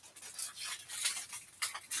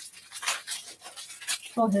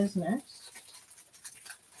pull his next.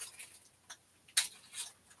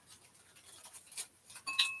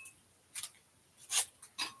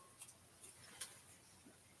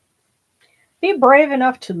 Be brave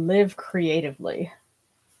enough to live creatively.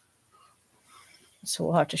 So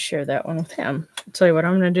we'll have to share that one with him. I'll tell you what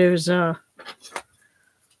I'm going to do is I'll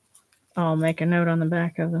make a note on the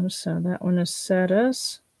back of them. So that one is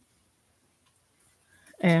Seta's.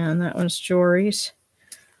 And that one's Jory's.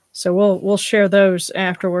 So we'll share those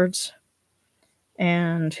afterwards.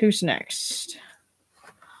 And who's next?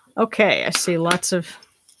 Okay, I see lots of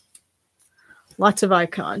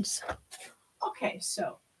icons. Okay,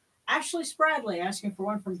 so Ashley Spradley asking for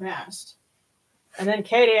one from Bast. And then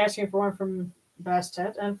Katie asking for one from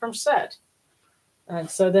Bastet, and from Set. And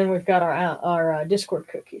so then we've got our Discord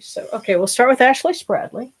cookies. So, okay, we'll start with Ashley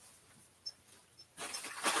Spradley.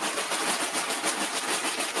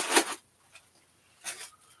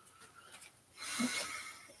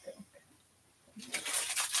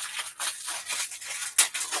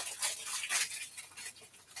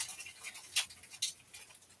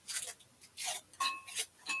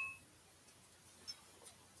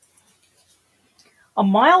 A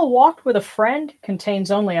mile walked with a friend contains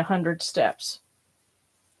only 100 steps.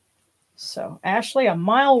 So, Ashley, a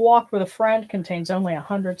mile walked with a friend contains only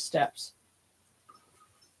 100 steps.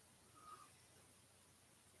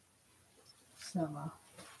 So,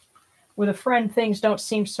 with a friend, things don't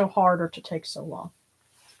seem so hard or to take so long.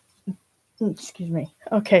 Excuse me.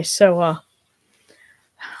 Okay, so,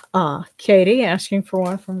 Katie asking for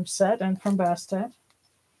one from Set and from Bastet.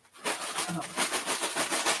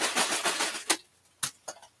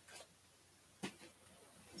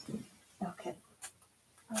 Okay.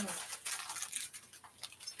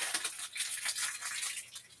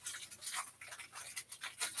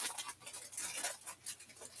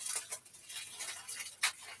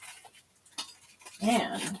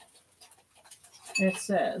 And it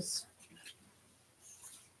says,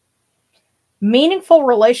 meaningful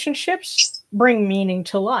relationships bring meaning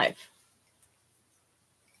to life.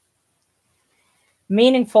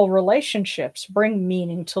 Meaningful relationships bring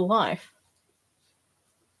meaning to life.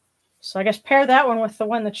 So I guess pair that one with the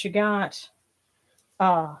one that you got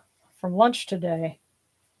from lunch today.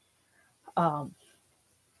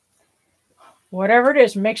 Whatever it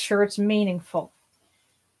is, make sure it's meaningful.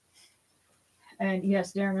 And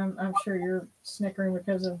yes, Darren, I'm sure you're snickering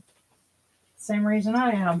because of the same reason I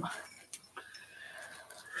am.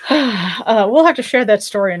 We'll have to share that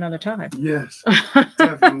story another time. Yes,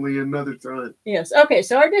 definitely another time. Yes. Okay,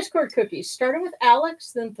 so our Discord cookies, starting with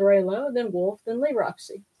Alex, then Threlo, then Wolf, then Lee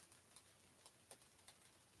Roxy.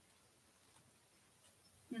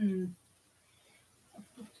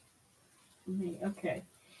 Me, okay.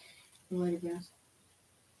 Wait, guys.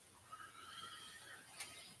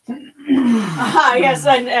 Yes,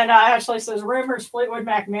 and Ashley says rumors, Fleetwood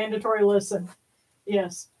Mac mandatory listen.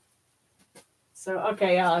 Yes. So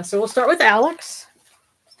okay, so we'll start with Alex.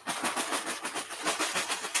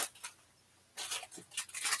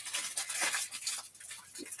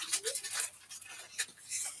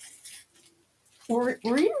 Were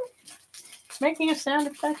you making a sound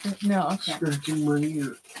effect? No, okay. Scratching my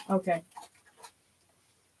ear. Okay.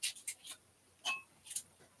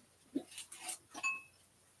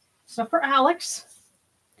 So for Alex,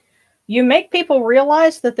 you make people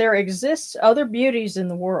realize that there exists other beauties in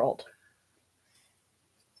the world.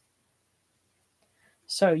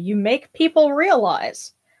 So you make people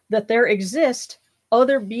realize that there exist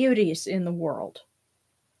other beauties in the world.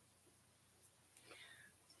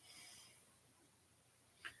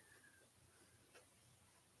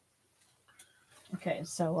 Okay,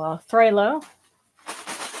 so Threlo.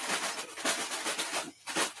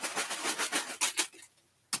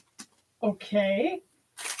 Okay.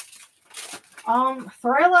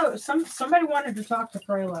 Threlo, somebody wanted to talk to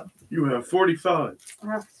Threlo. You have 45.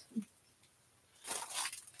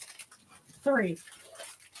 3.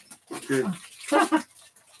 Okay.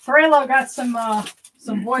 Threlo got some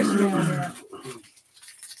voicemail here.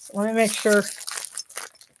 So let me make sure.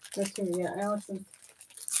 Just here, yeah, Allison.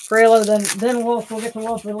 Threlo, then Wolf. We'll get to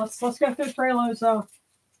Wolf. But let's go through Threlo's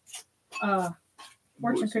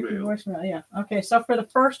fortune cookie voicemail. Yeah. Okay. So for the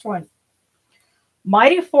first one,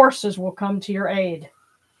 mighty forces will come to your aid.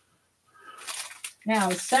 Now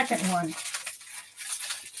the second one.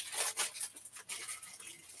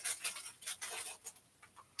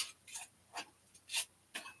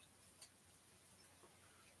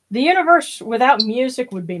 The universe without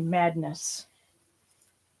music would be madness.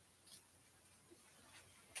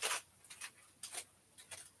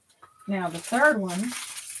 Now, the third one.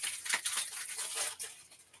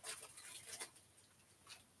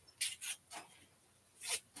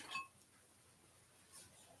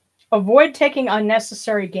 Avoid taking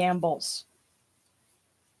unnecessary gambles.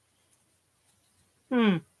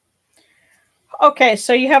 Okay,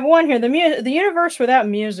 so you have one here. The universe without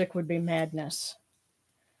music would be madness.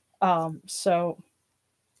 So,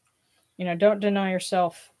 don't deny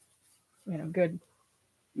yourself, good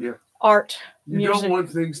art, music. You don't want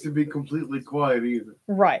things to be completely quiet either.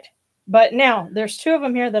 Right. But now, there's two of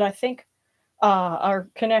them here that I think are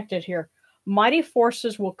connected here. Mighty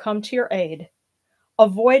forces will come to your aid.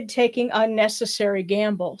 Avoid taking unnecessary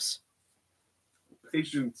gambles.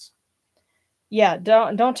 Patience. Yeah,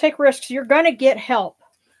 don't take risks. You're going to get help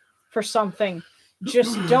for something.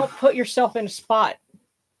 Just don't put yourself in a spot.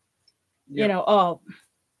 you know,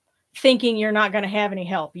 thinking you're not going to have any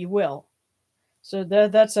help. You will. So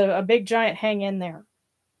that's a big giant hang in there.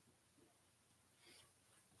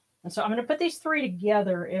 And so I'm going to put these three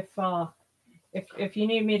together if you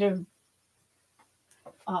need me to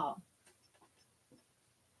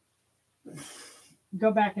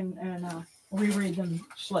go back and reread them,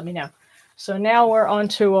 just let me know. So now we're on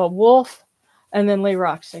to a Wolf and then Lee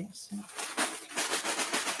Roxy. So.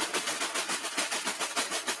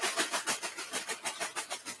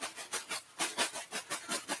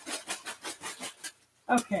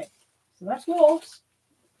 Okay, so that's wolves.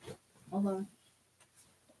 Hold on.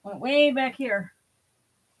 Went way back here.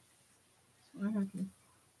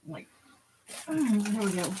 Like, here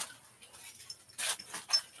we go.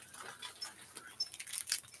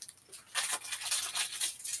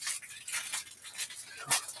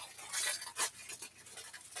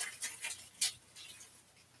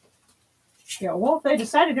 Yeah, wolf, they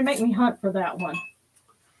decided to make me hunt for that one.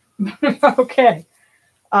 Okay.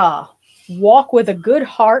 Walk with a good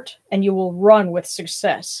heart and you will run with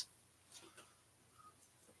success.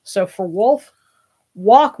 So for wolf,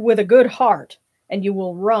 walk with a good heart and you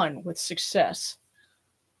will run with success.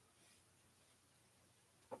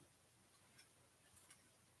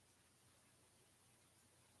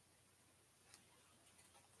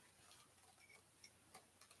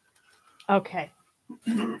 Okay.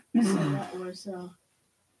 So that was,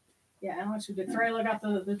 yeah, Alex, we did Thrayla got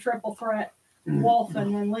the triple threat, Wolf,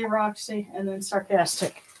 and then Lee Roxy, and then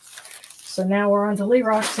Sarcastic. So now we're on to Lee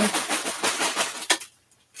Roxy.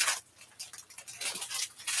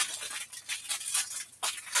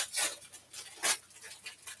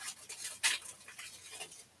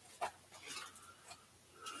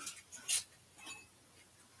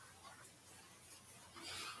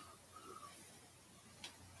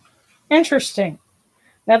 Interesting.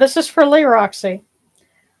 Now this is for Lee Roxy.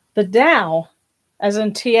 The Tao, as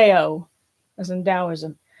in Tao, as in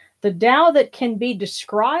Taoism, the Tao that can be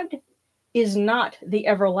described is not the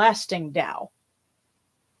everlasting Tao.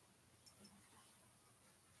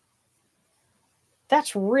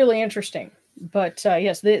 That's really interesting. But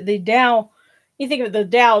yes, the Tao, you think of the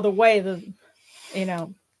Tao, the way,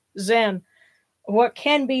 Zen, what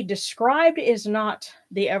can be described is not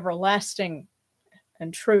the everlasting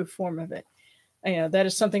and true form of it. That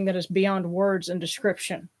is something that is beyond words and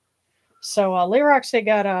description. So Lyroxy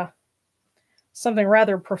got something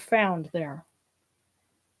rather profound there.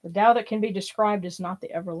 The Tao that can be described is not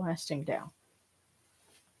the everlasting Tao.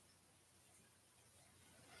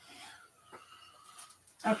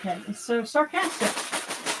 Okay, so Sarcastic.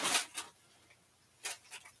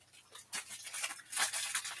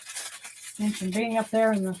 Mentioned being up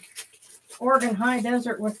there in the Oregon high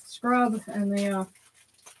desert with scrub and the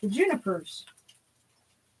junipers.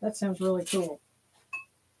 That sounds really cool.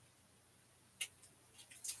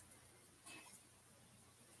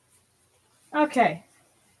 Okay.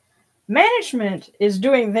 Management is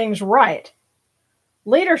doing things right.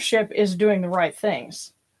 Leadership is doing the right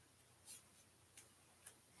things.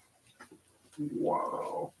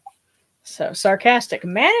 Wow. So, Sarcastic.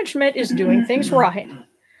 Management is doing things right.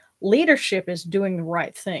 Leadership is doing the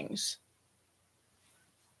right things.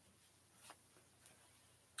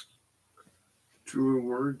 Truer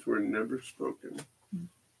words were never spoken.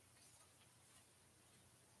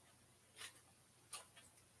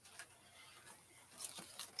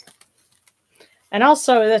 And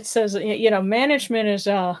also that says, management is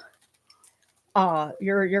you're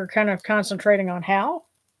kind of concentrating on how,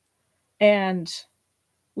 and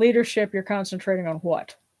leadership you're concentrating on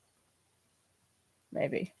what.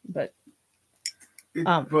 Maybe, but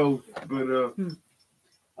it's both. But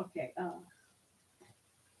okay.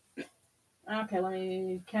 Okay, let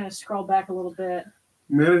me kind of scroll back a little bit.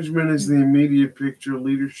 Management is the immediate picture.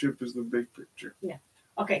 Leadership is the big picture. Yeah.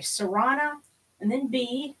 Okay, Serana, and then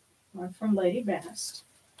B, one from Lady Best,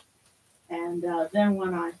 and then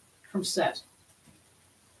one from Set.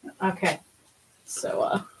 Okay,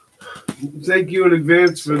 so thank you in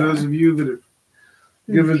advance for those of you that have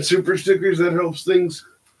given super stickers. That helps things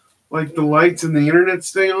like the lights and the internet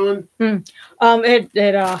stay on. It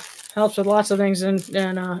helps with lots of things, and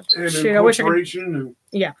shoot, I wish I could.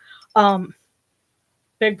 Yeah,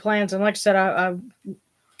 big plans, and like I said, I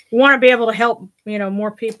want to be able to help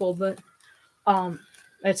more people, but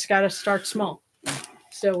it's got to start small.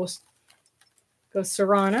 So we'll go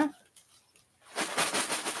Serana.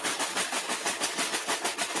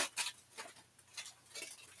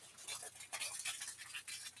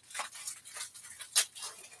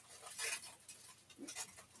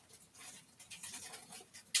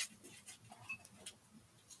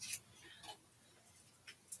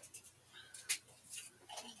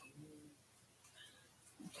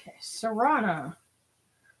 Sarana.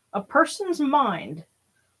 A person's mind,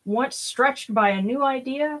 once stretched by a new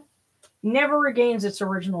idea, never regains its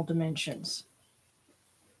original dimensions.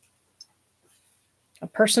 A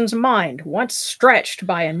person's mind, once stretched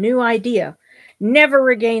by a new idea, never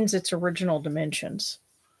regains its original dimensions.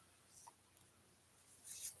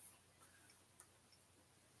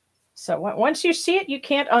 So once you see it, you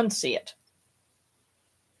can't unsee it.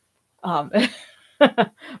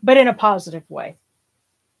 But in a positive way.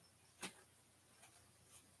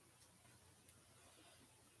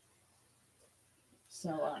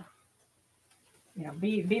 So,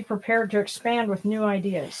 be prepared to expand with new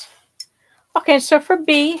ideas. Okay, so for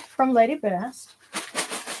B from Lady Best.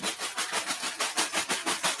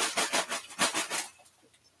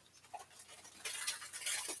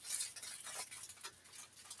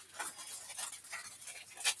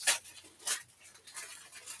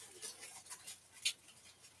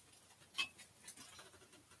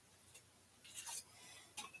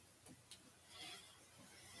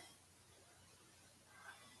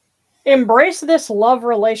 Embrace this love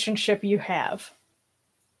relationship you have.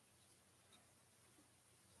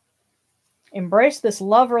 Embrace this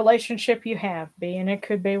love relationship you have, B, and it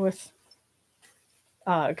could be with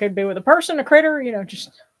a person, a critter,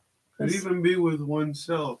 just. Could even be with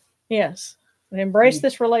oneself. Yes. Embrace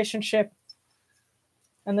this relationship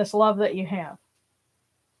and this love that you have.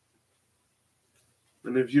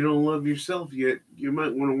 And if you don't love yourself yet, you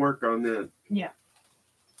might want to work on that. Yeah.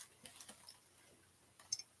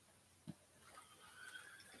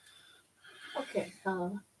 Okay.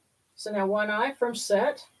 So now one eye from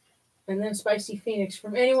Set, and then Spicy Phoenix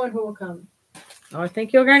from anyone who will come. Oh, I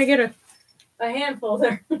think you're going to get a handful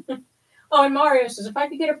there. Oh, and Mario says, if I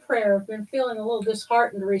could get a prayer, I've been feeling a little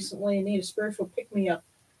disheartened recently and need a spiritual pick-me-up,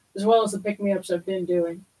 as well as the pick-me-ups I've been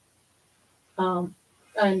doing.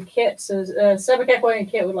 And Kit says, Sebekekwe and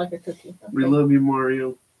Kit would like a cookie. Okay. We love you,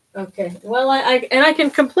 Mario. Okay. Well, I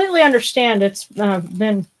can completely understand. It's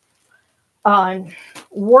been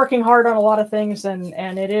working hard on a lot of things, and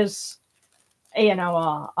it is,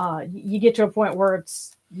 you get to a point where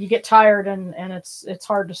you get tired and it's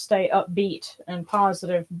hard to stay upbeat and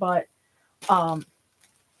positive, but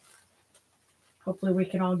hopefully we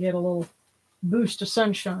can all get a little boost of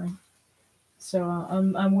sunshine. So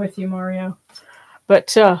I'm with you, Mario.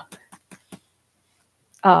 But yeah,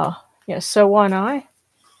 so one eye.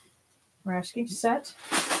 We're asking Set.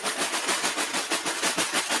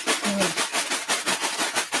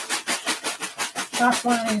 Top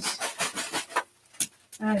one is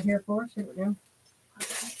out of here for us. Here we go.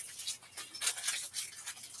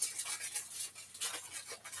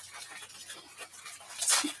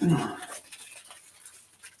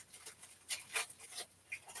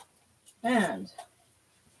 And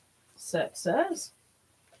Set says,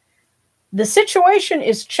 the situation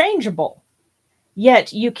is changeable,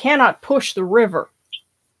 yet you cannot push the river.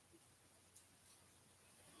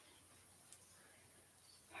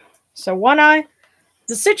 So one eye,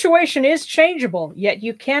 the situation is changeable, yet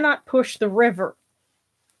you cannot push the river.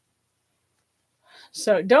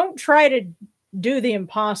 So don't try to do the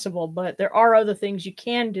impossible, but there are other things you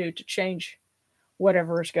can do to change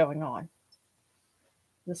whatever is going on.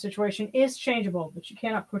 The situation is changeable, but you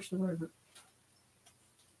cannot push the river.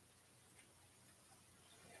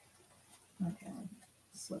 Okay,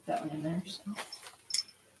 slip that one in there. So.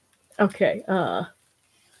 Okay,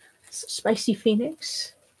 Spicy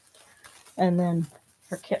Phoenix, and then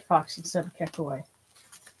for Kit Fox and Sebekekwe.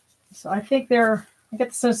 So I think I get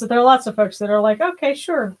the sense that there are lots of folks that are like, okay,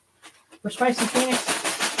 sure, for Spicy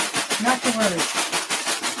Phoenix, not to worry.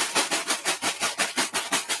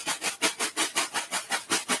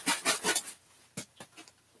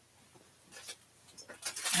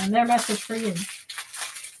 And their message for you.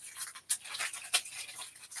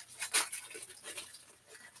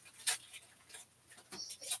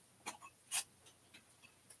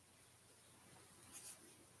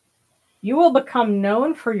 You will become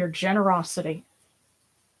known for your generosity.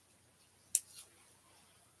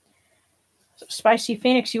 So, Spicy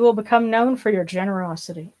Phoenix, you will become known for your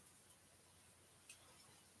generosity.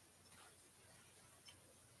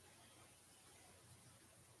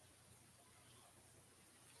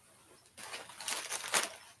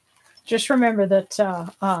 Just remember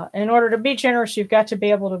that in order to be generous, you've got to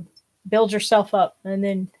be able to build yourself up, and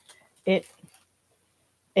then it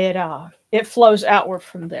flows outward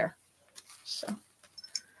from there. So,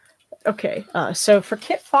 okay. So for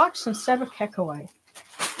Kit Fox and Sebekekwe.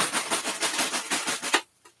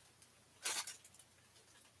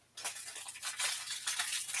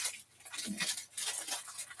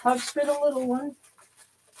 Hugs for the little one.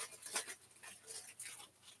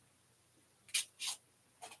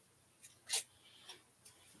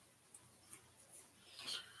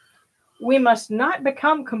 we must not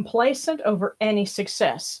become complacent over any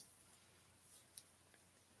success.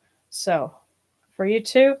 So, for you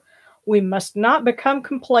two, we must not become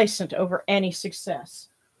complacent over any success.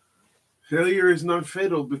 Failure is not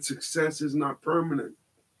fatal, but success is not permanent.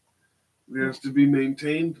 It has to be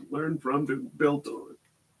maintained, learned from, and built on.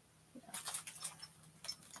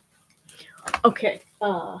 Okay.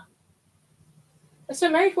 So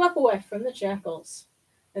Mary flap away from the jackals.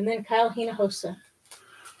 And then Kyle Hinahosa.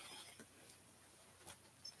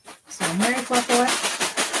 So Mary flap away.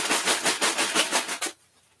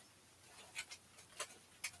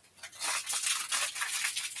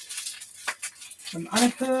 From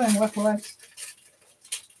Anapu and flap away.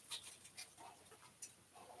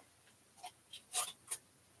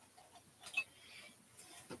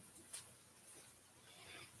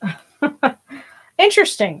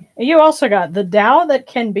 Interesting. You also got the Tao that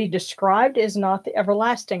can be described is not the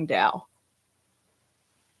everlasting Tao.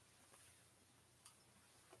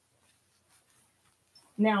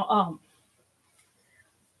 Now, of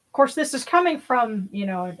course, this is coming from,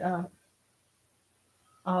 an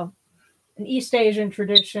East Asian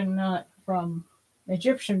tradition, not from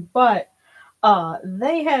Egyptian, but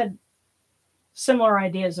they had similar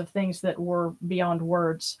ideas of things that were beyond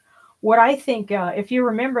words. What I think, if you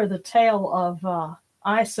remember the tale of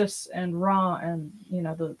Isis and Ra and,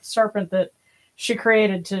 the serpent that she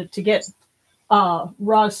created to get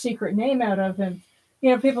Ra's secret name out of him,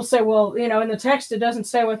 people say, well, in the text, it doesn't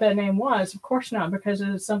say what that name was. Of course not, because it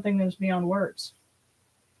is something that is beyond words.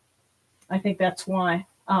 I think that's why.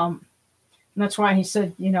 And that's why he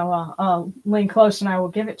said, lean close and I will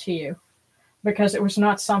give it to you, because it was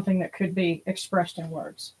not something that could be expressed in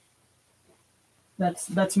words.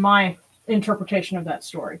 That's my interpretation of that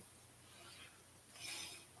story.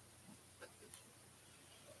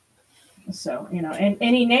 So, and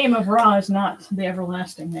any name of Ra is not the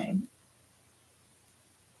everlasting name.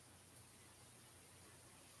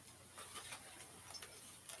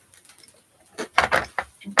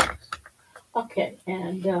 Okay,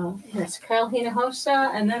 and that's Kyle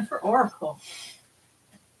Hinahosa, and then for Oracle.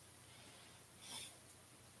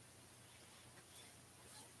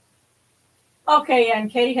 Okay, yeah, and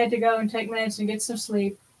Katie had to go and take minutes and get some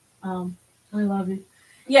sleep. I love you.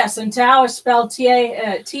 Yes, and Tao is spelled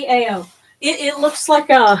T-A-O. It looks like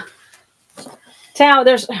a Tao.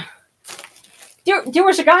 There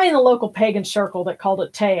was a guy in the local pagan circle that called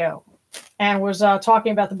it Tao, and was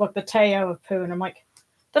talking about the book The Tao of Pooh, and I'm like,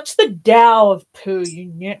 that's the Tao of Pooh,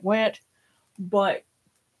 you nitwit. But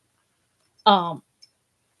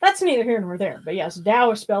that's neither here nor there. But yes,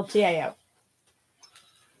 Tao is spelled T-A-O.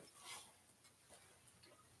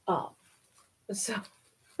 So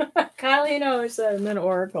Kylie knows, and then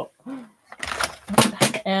Oracle.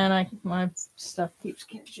 And my stuff keeps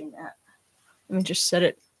catching that. Let me just set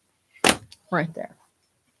it right there.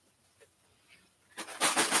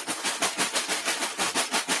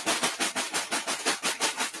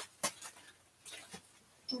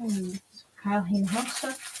 Kyle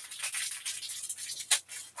Hinahosa.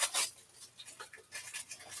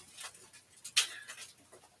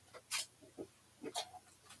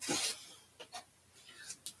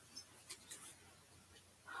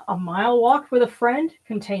 A mile walk with a friend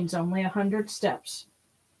contains only 100 steps.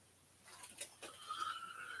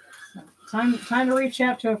 Time to reach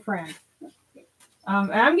out to a friend.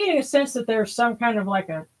 I'm getting a sense that there's some kind of like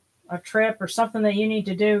a trip or something that you need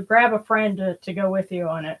to do. Grab a friend to go with you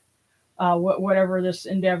on it, whatever this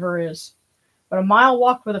endeavor is. But a mile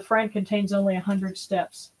walk with a friend contains only 100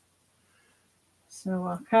 steps.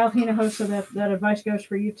 So Kyle Hinahosa, that advice goes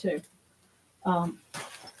for you too.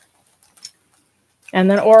 And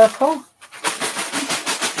then Oracle.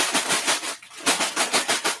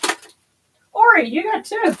 Ori, you got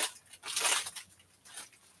two.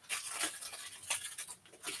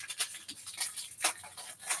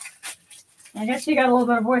 I guess you got a little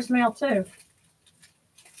bit of voicemail too.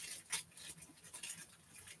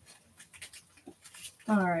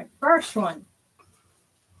 All right, first one.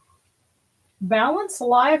 Balance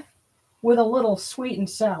life with a little sweet and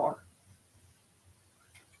sour.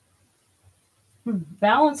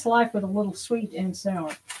 Balance life with a little sweet and sour.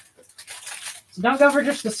 So don't go for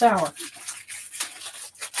just the sour.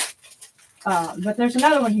 But there's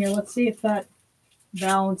another one here. Let's see if that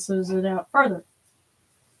balances it out further.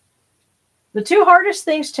 The two hardest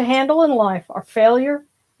things to handle in life are failure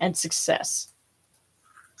and success.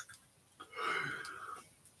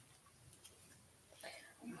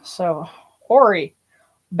 So, Ori,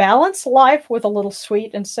 balance life with a little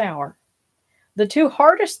sweet and sour. The two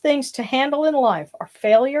hardest things to handle in life are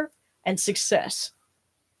failure and success.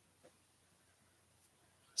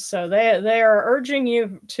 So they are urging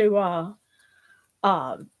you to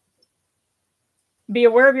be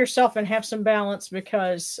aware of yourself and have some balance,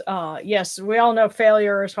 because yes, we all know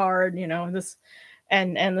failure is hard, this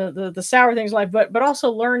and the sour things in life, but also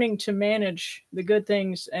learning to manage the good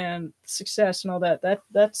things and success and all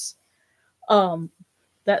that's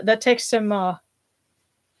that takes some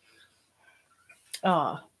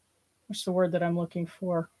what's the word that I'm looking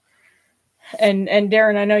for? And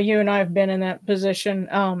Darren, I know you and I have been in that position.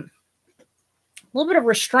 A little bit of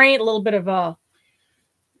restraint, a little bit of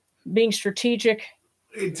being strategic.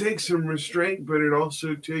 It takes some restraint, but it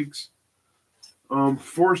also takes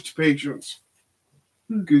forced patience.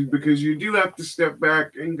 Because you do have to step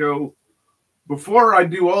back and go, before I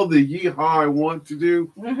do all the yeehaw I want to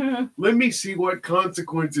do, let me see what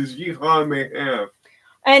consequences yeehaw may have.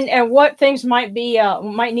 And what things might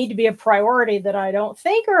need to be a priority that I don't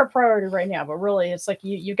think are a priority right now, but really it's like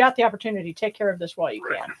you got the opportunity to take care of this while you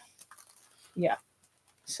can. Yeah.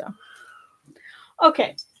 So,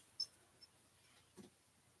 okay.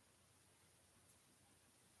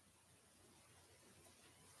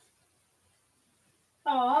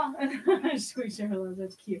 Aw, squeeze your hello,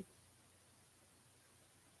 that's cute.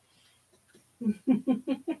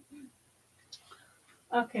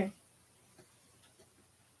 Okay.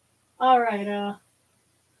 All right.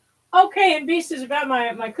 Okay, and Beast is about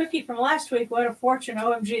my cookie from last week. What a fortune.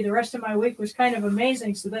 OMG, the rest of my week was kind of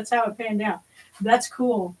amazing, so that's how it panned out. That's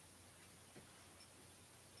cool.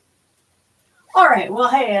 All right, well,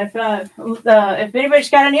 hey, if anybody's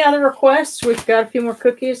got any other requests, we've got a few more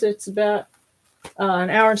cookies. It's about an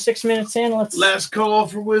hour and 6 minutes in. Last call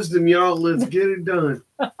for wisdom, y'all. Let's get it done.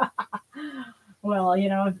 Well,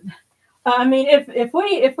 I mean,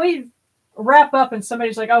 if we wrap up and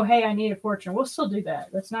somebody's like, oh, hey, I need a fortune, we'll still do that.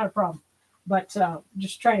 That's not a problem. But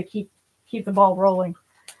just trying to keep the ball rolling.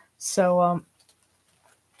 So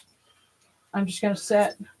I'm just going to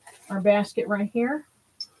set our basket right here.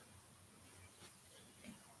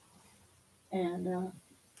 And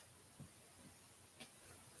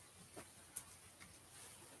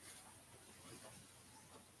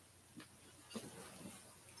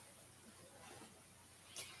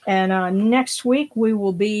next week we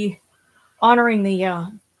will be honoring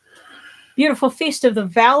the beautiful Feast of the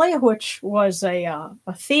Valley, which was a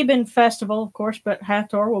Theban festival, of course, but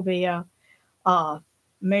Hathor will be a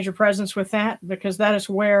major presence with that, because that is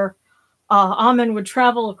where Amun would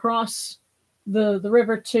travel across the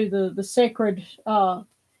river to the sacred.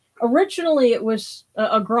 Originally, it was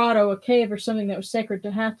a grotto, a cave, or something that was sacred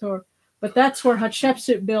to Hathor, but that's where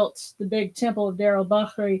Hatshepsut built the big temple of Dar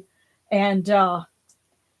el-Bahri, and there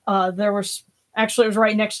was actually, it was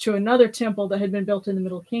right next to another temple that had been built in the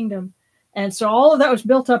Middle Kingdom, and so all of that was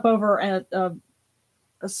built up over at a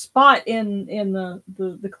spot in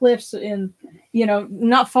the cliffs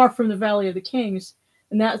not far from the Valley of the Kings.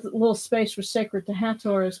 And that little space was sacred to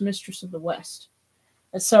Hathor as Mistress of the West.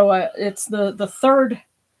 And so it's the third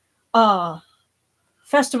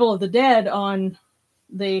Festival of the Dead on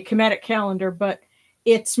the Kemetic calendar, but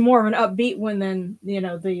it's more of an upbeat one than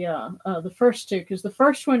the first two, because the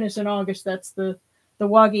first one is in August. That's the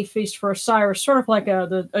Wagi Feast for Osiris, sort of like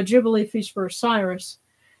a Jubilee Feast for Osiris.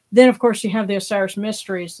 Then, of course, you have the Osiris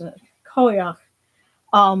Mysteries, Koyach.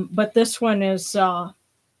 But this one is,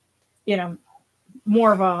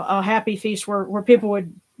 more of a happy feast where people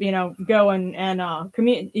would, go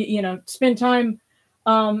and spend time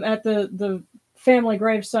at the family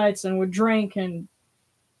grave sites and would drink and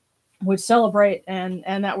would celebrate, and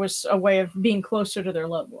that was a way of being closer to their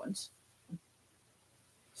loved ones.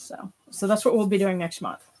 So that's what we'll be doing next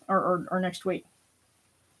month or next week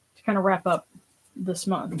to kind of wrap up this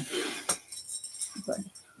month. But,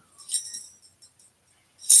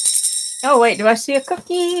 oh wait, do I see a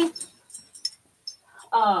cookie?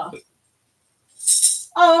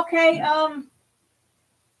 Okay.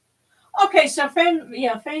 Okay, so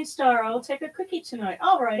Fane Star, I'll take a cookie tonight.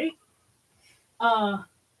 Alrighty.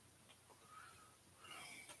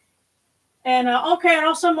 And okay, and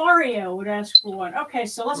also Mario would ask for one. Okay,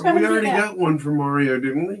 so let's go ahead and do that. We already got one for Mario,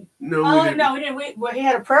 didn't we? No, we didn't. No, we didn't. He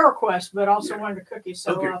had a prayer request, but also wanted a cookie.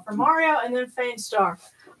 So okay. For Mario and then Fane Star.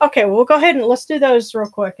 Okay, well, we'll go ahead and let's do those real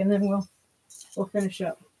quick, and then we'll finish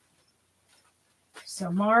up. So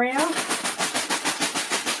Mario.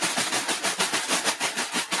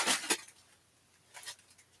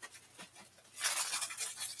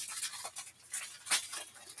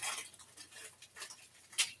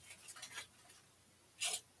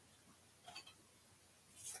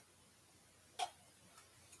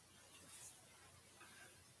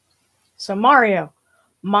 So Mario,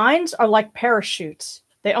 minds are like parachutes.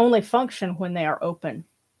 They only function when they are open.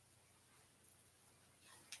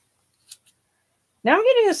 Now I'm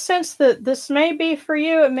getting a sense that this may be for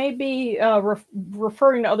you. It may be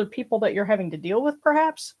referring to other people that you're having to deal with,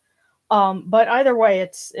 perhaps. But either way,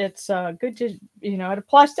 it's good to, it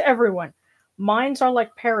applies to everyone. Minds are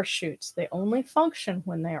like parachutes. They only function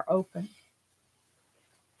when they are open.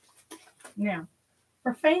 Now,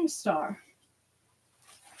 for Fane Star.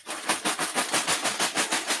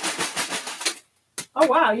 Oh,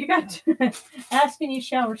 wow, you got two. Ask and you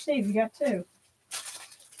shall receive. You got two.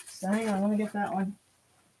 So hang on, let me get that one.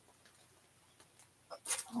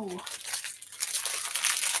 Oh.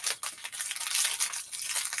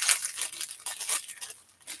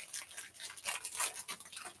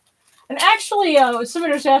 And actually,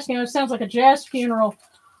 somebody was asking, it sounds like a jazz funeral.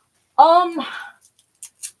 Not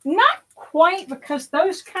quite, because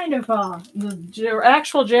those kind of, the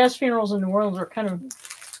actual jazz funerals in New Orleans are kind of,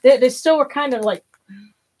 they still were kind of like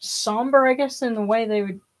somber, I guess, in the way they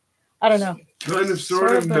would, I don't know. Kind of,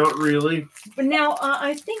 sort of, not really. But now,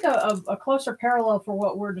 I think a closer parallel for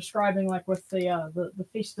what we're describing, like with the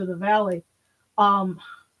Feast of the Valley,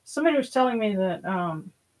 somebody was telling me that,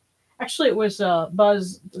 actually it was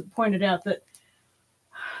Buzz that pointed out that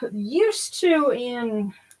used to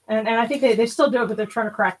and I think they still do it, but they're trying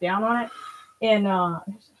to crack down on it, in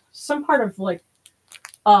some part of like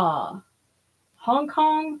Hong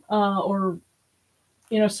Kong, or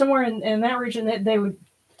somewhere in that region, that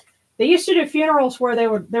they used to do funerals where they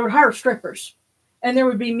would hire strippers, and there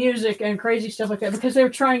would be music and crazy stuff like that, because they were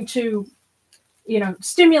trying to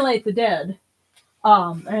stimulate the dead,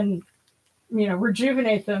 and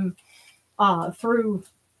rejuvenate them through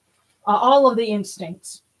all of the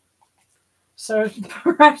instincts. So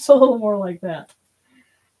perhaps a little more like that.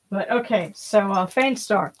 But okay, so Fane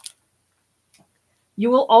Star.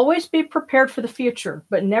 You will always be prepared for the future,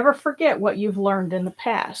 but never forget what you've learned in the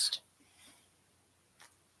past.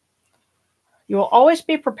 You will always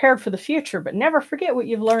be prepared for the future, but never forget what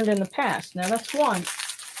you've learned in the past. Now that's one.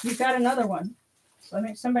 You've got another one. So I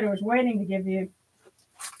think somebody was waiting to give you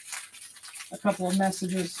a couple of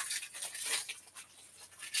messages.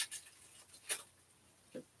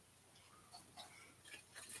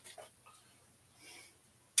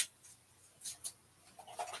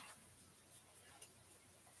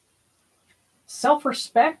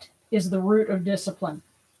 Self-respect is the root of discipline.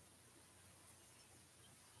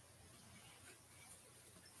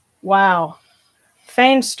 Wow.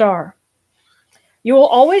 Fane Star. You will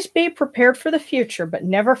always be prepared for the future, but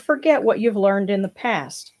never forget what you've learned in the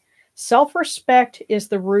past. Self-respect is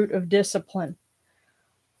the root of discipline.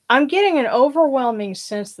 I'm getting an overwhelming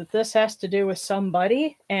sense that this has to do with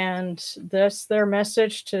somebody, and their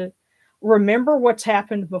message to remember what's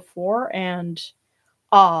happened before, and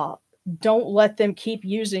don't let them keep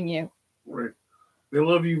using you. Right. They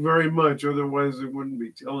love you very much, otherwise they wouldn't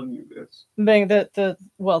be telling you this. Being that the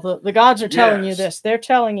gods are telling you this. They're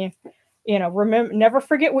telling you, remember, never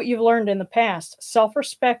forget what you've learned in the past.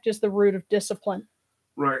 Self-respect is the root of discipline.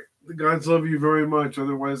 Right. The gods love you very much,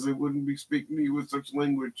 otherwise they wouldn't be speaking to you with such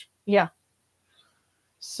language. Yeah.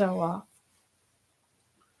 So,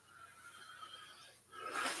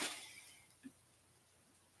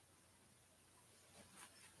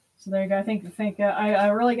 so there you go. I think I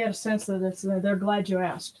really get a sense that it's they're glad you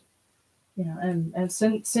asked, and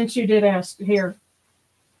since you did ask here,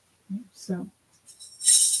 so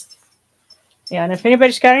yeah. And if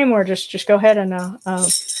anybody's got any more, just go ahead and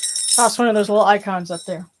toss one of those little icons up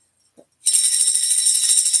there.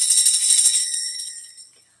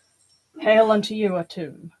 Hail unto you,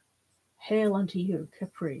 Atum. Hail unto you,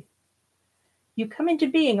 Capri. You come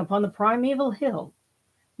into being upon the primeval hill.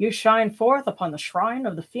 You shine forth upon the shrine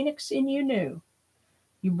of the phoenix in Unu.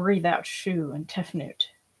 You breathe out Shu and Tefnut.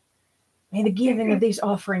 May the giving of these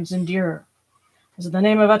offerings endure, as the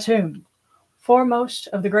name of Atum, foremost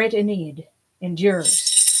of the great Enid, endures.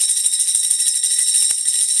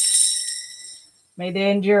 May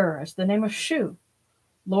they endure as the name of Shu,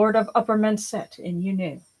 Lord of Upper Menset in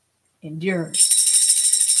Unu, endures.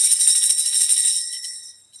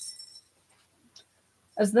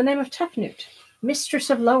 As the name of Tefnut, Mistress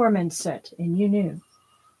of Lower Menset in Unu,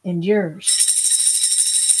 endures.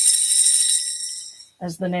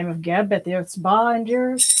 As the name of Geb at the Earth's Ba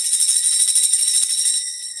endures.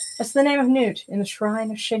 As the name of Nut in the Shrine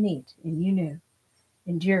of Shanit in Unu,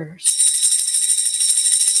 endures.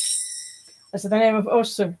 As the name of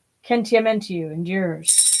Osir, Kentiamentiu,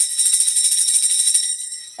 endures.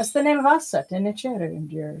 As the name of Asset in Nicheru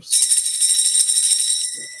endures.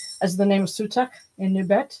 As the name of Sutak in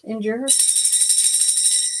Nubet endures.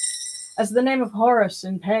 As the name of Horus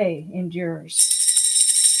in Pei endures.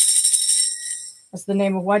 As the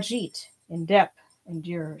name of Wajit in Dep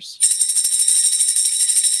endures.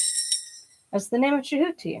 as the name of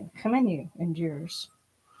Jehuti and Kamenu endures.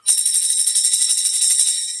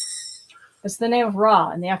 As the name of Ra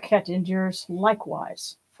and the Akhet endures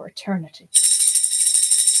likewise for eternity.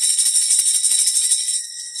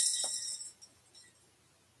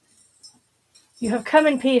 You have come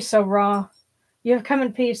in peace, O Ra. You have come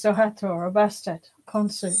in peace, O Hathor, O Bastet,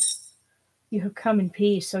 Khonsu. You have come in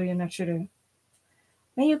peace, O Yanachiru.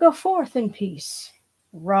 May you go forth in peace,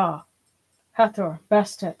 Ra, Hathor,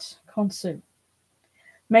 Bastet, Khonsu.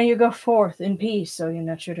 May you go forth in peace, O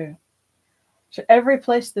Yanachiru, to every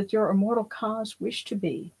place that your immortal cause wish to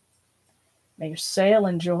be. May you sail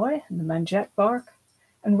in joy in the Manjet bark,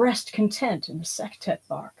 and rest content in the Sektet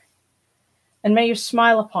bark. And may you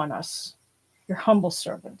smile upon us, your humble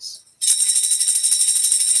servants.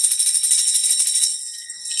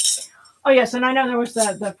 Oh yes, and I know there was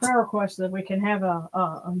the prayer request that we can have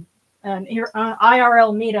an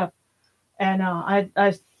IRL meetup, and I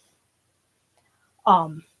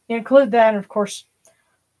include that. And of course,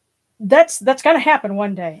 that's going to happen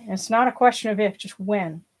one day. It's not a question of if, just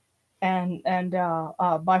when, and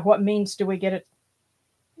by what means do we get it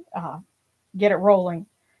rolling.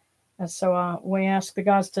 And so we ask the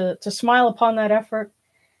gods to smile upon that effort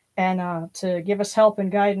and to give us help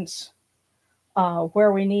and guidance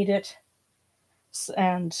where we need it,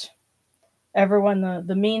 and everyone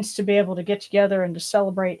the means to be able to get together and to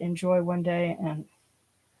celebrate, enjoy one day, and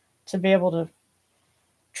to be able to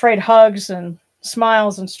trade hugs and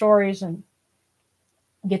smiles and stories and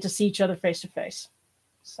get to see each other face to face.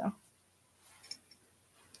 So,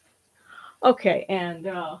 okay, and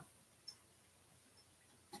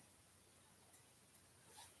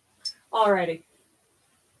alrighty.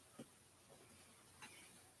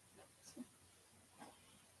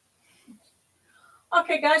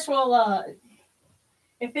 Okay, guys. Well,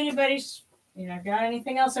 if anybody's got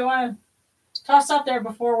anything else they want to toss out there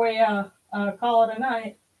before we call it a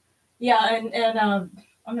night, yeah, and I'm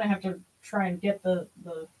gonna have to try and get the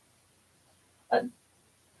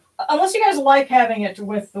unless you guys like having it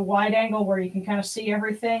with the wide angle where you can kind of see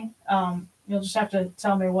everything, you'll just have to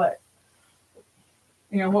tell me what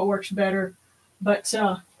works better, but.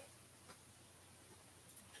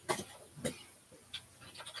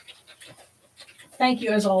 Thank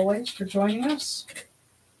you, as always, for joining us.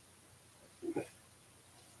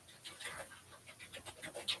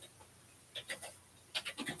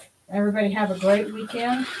 Everybody have a great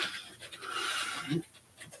weekend.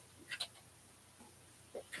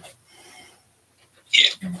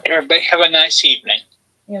 Yeah. Everybody have a nice evening.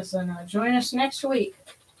 Yes, and join us next week.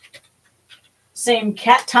 Same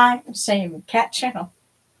cat time, same cat channel.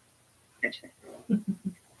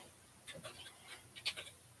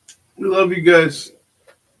 We love you guys.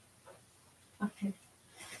 Okay.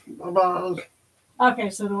 Bye-bye. Okay,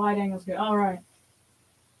 so the wide angle's good. All right.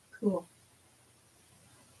 Cool.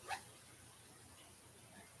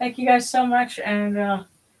 Thank you guys so much, and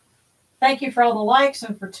thank you for all the likes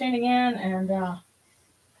and for tuning in, and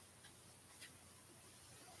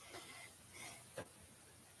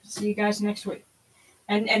see you guys next week.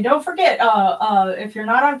 And don't forget, if you're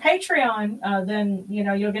not on Patreon, then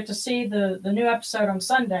you'll get to see the new episode on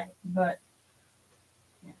Sunday. But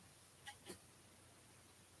yeah.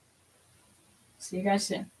 See you guys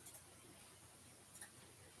soon.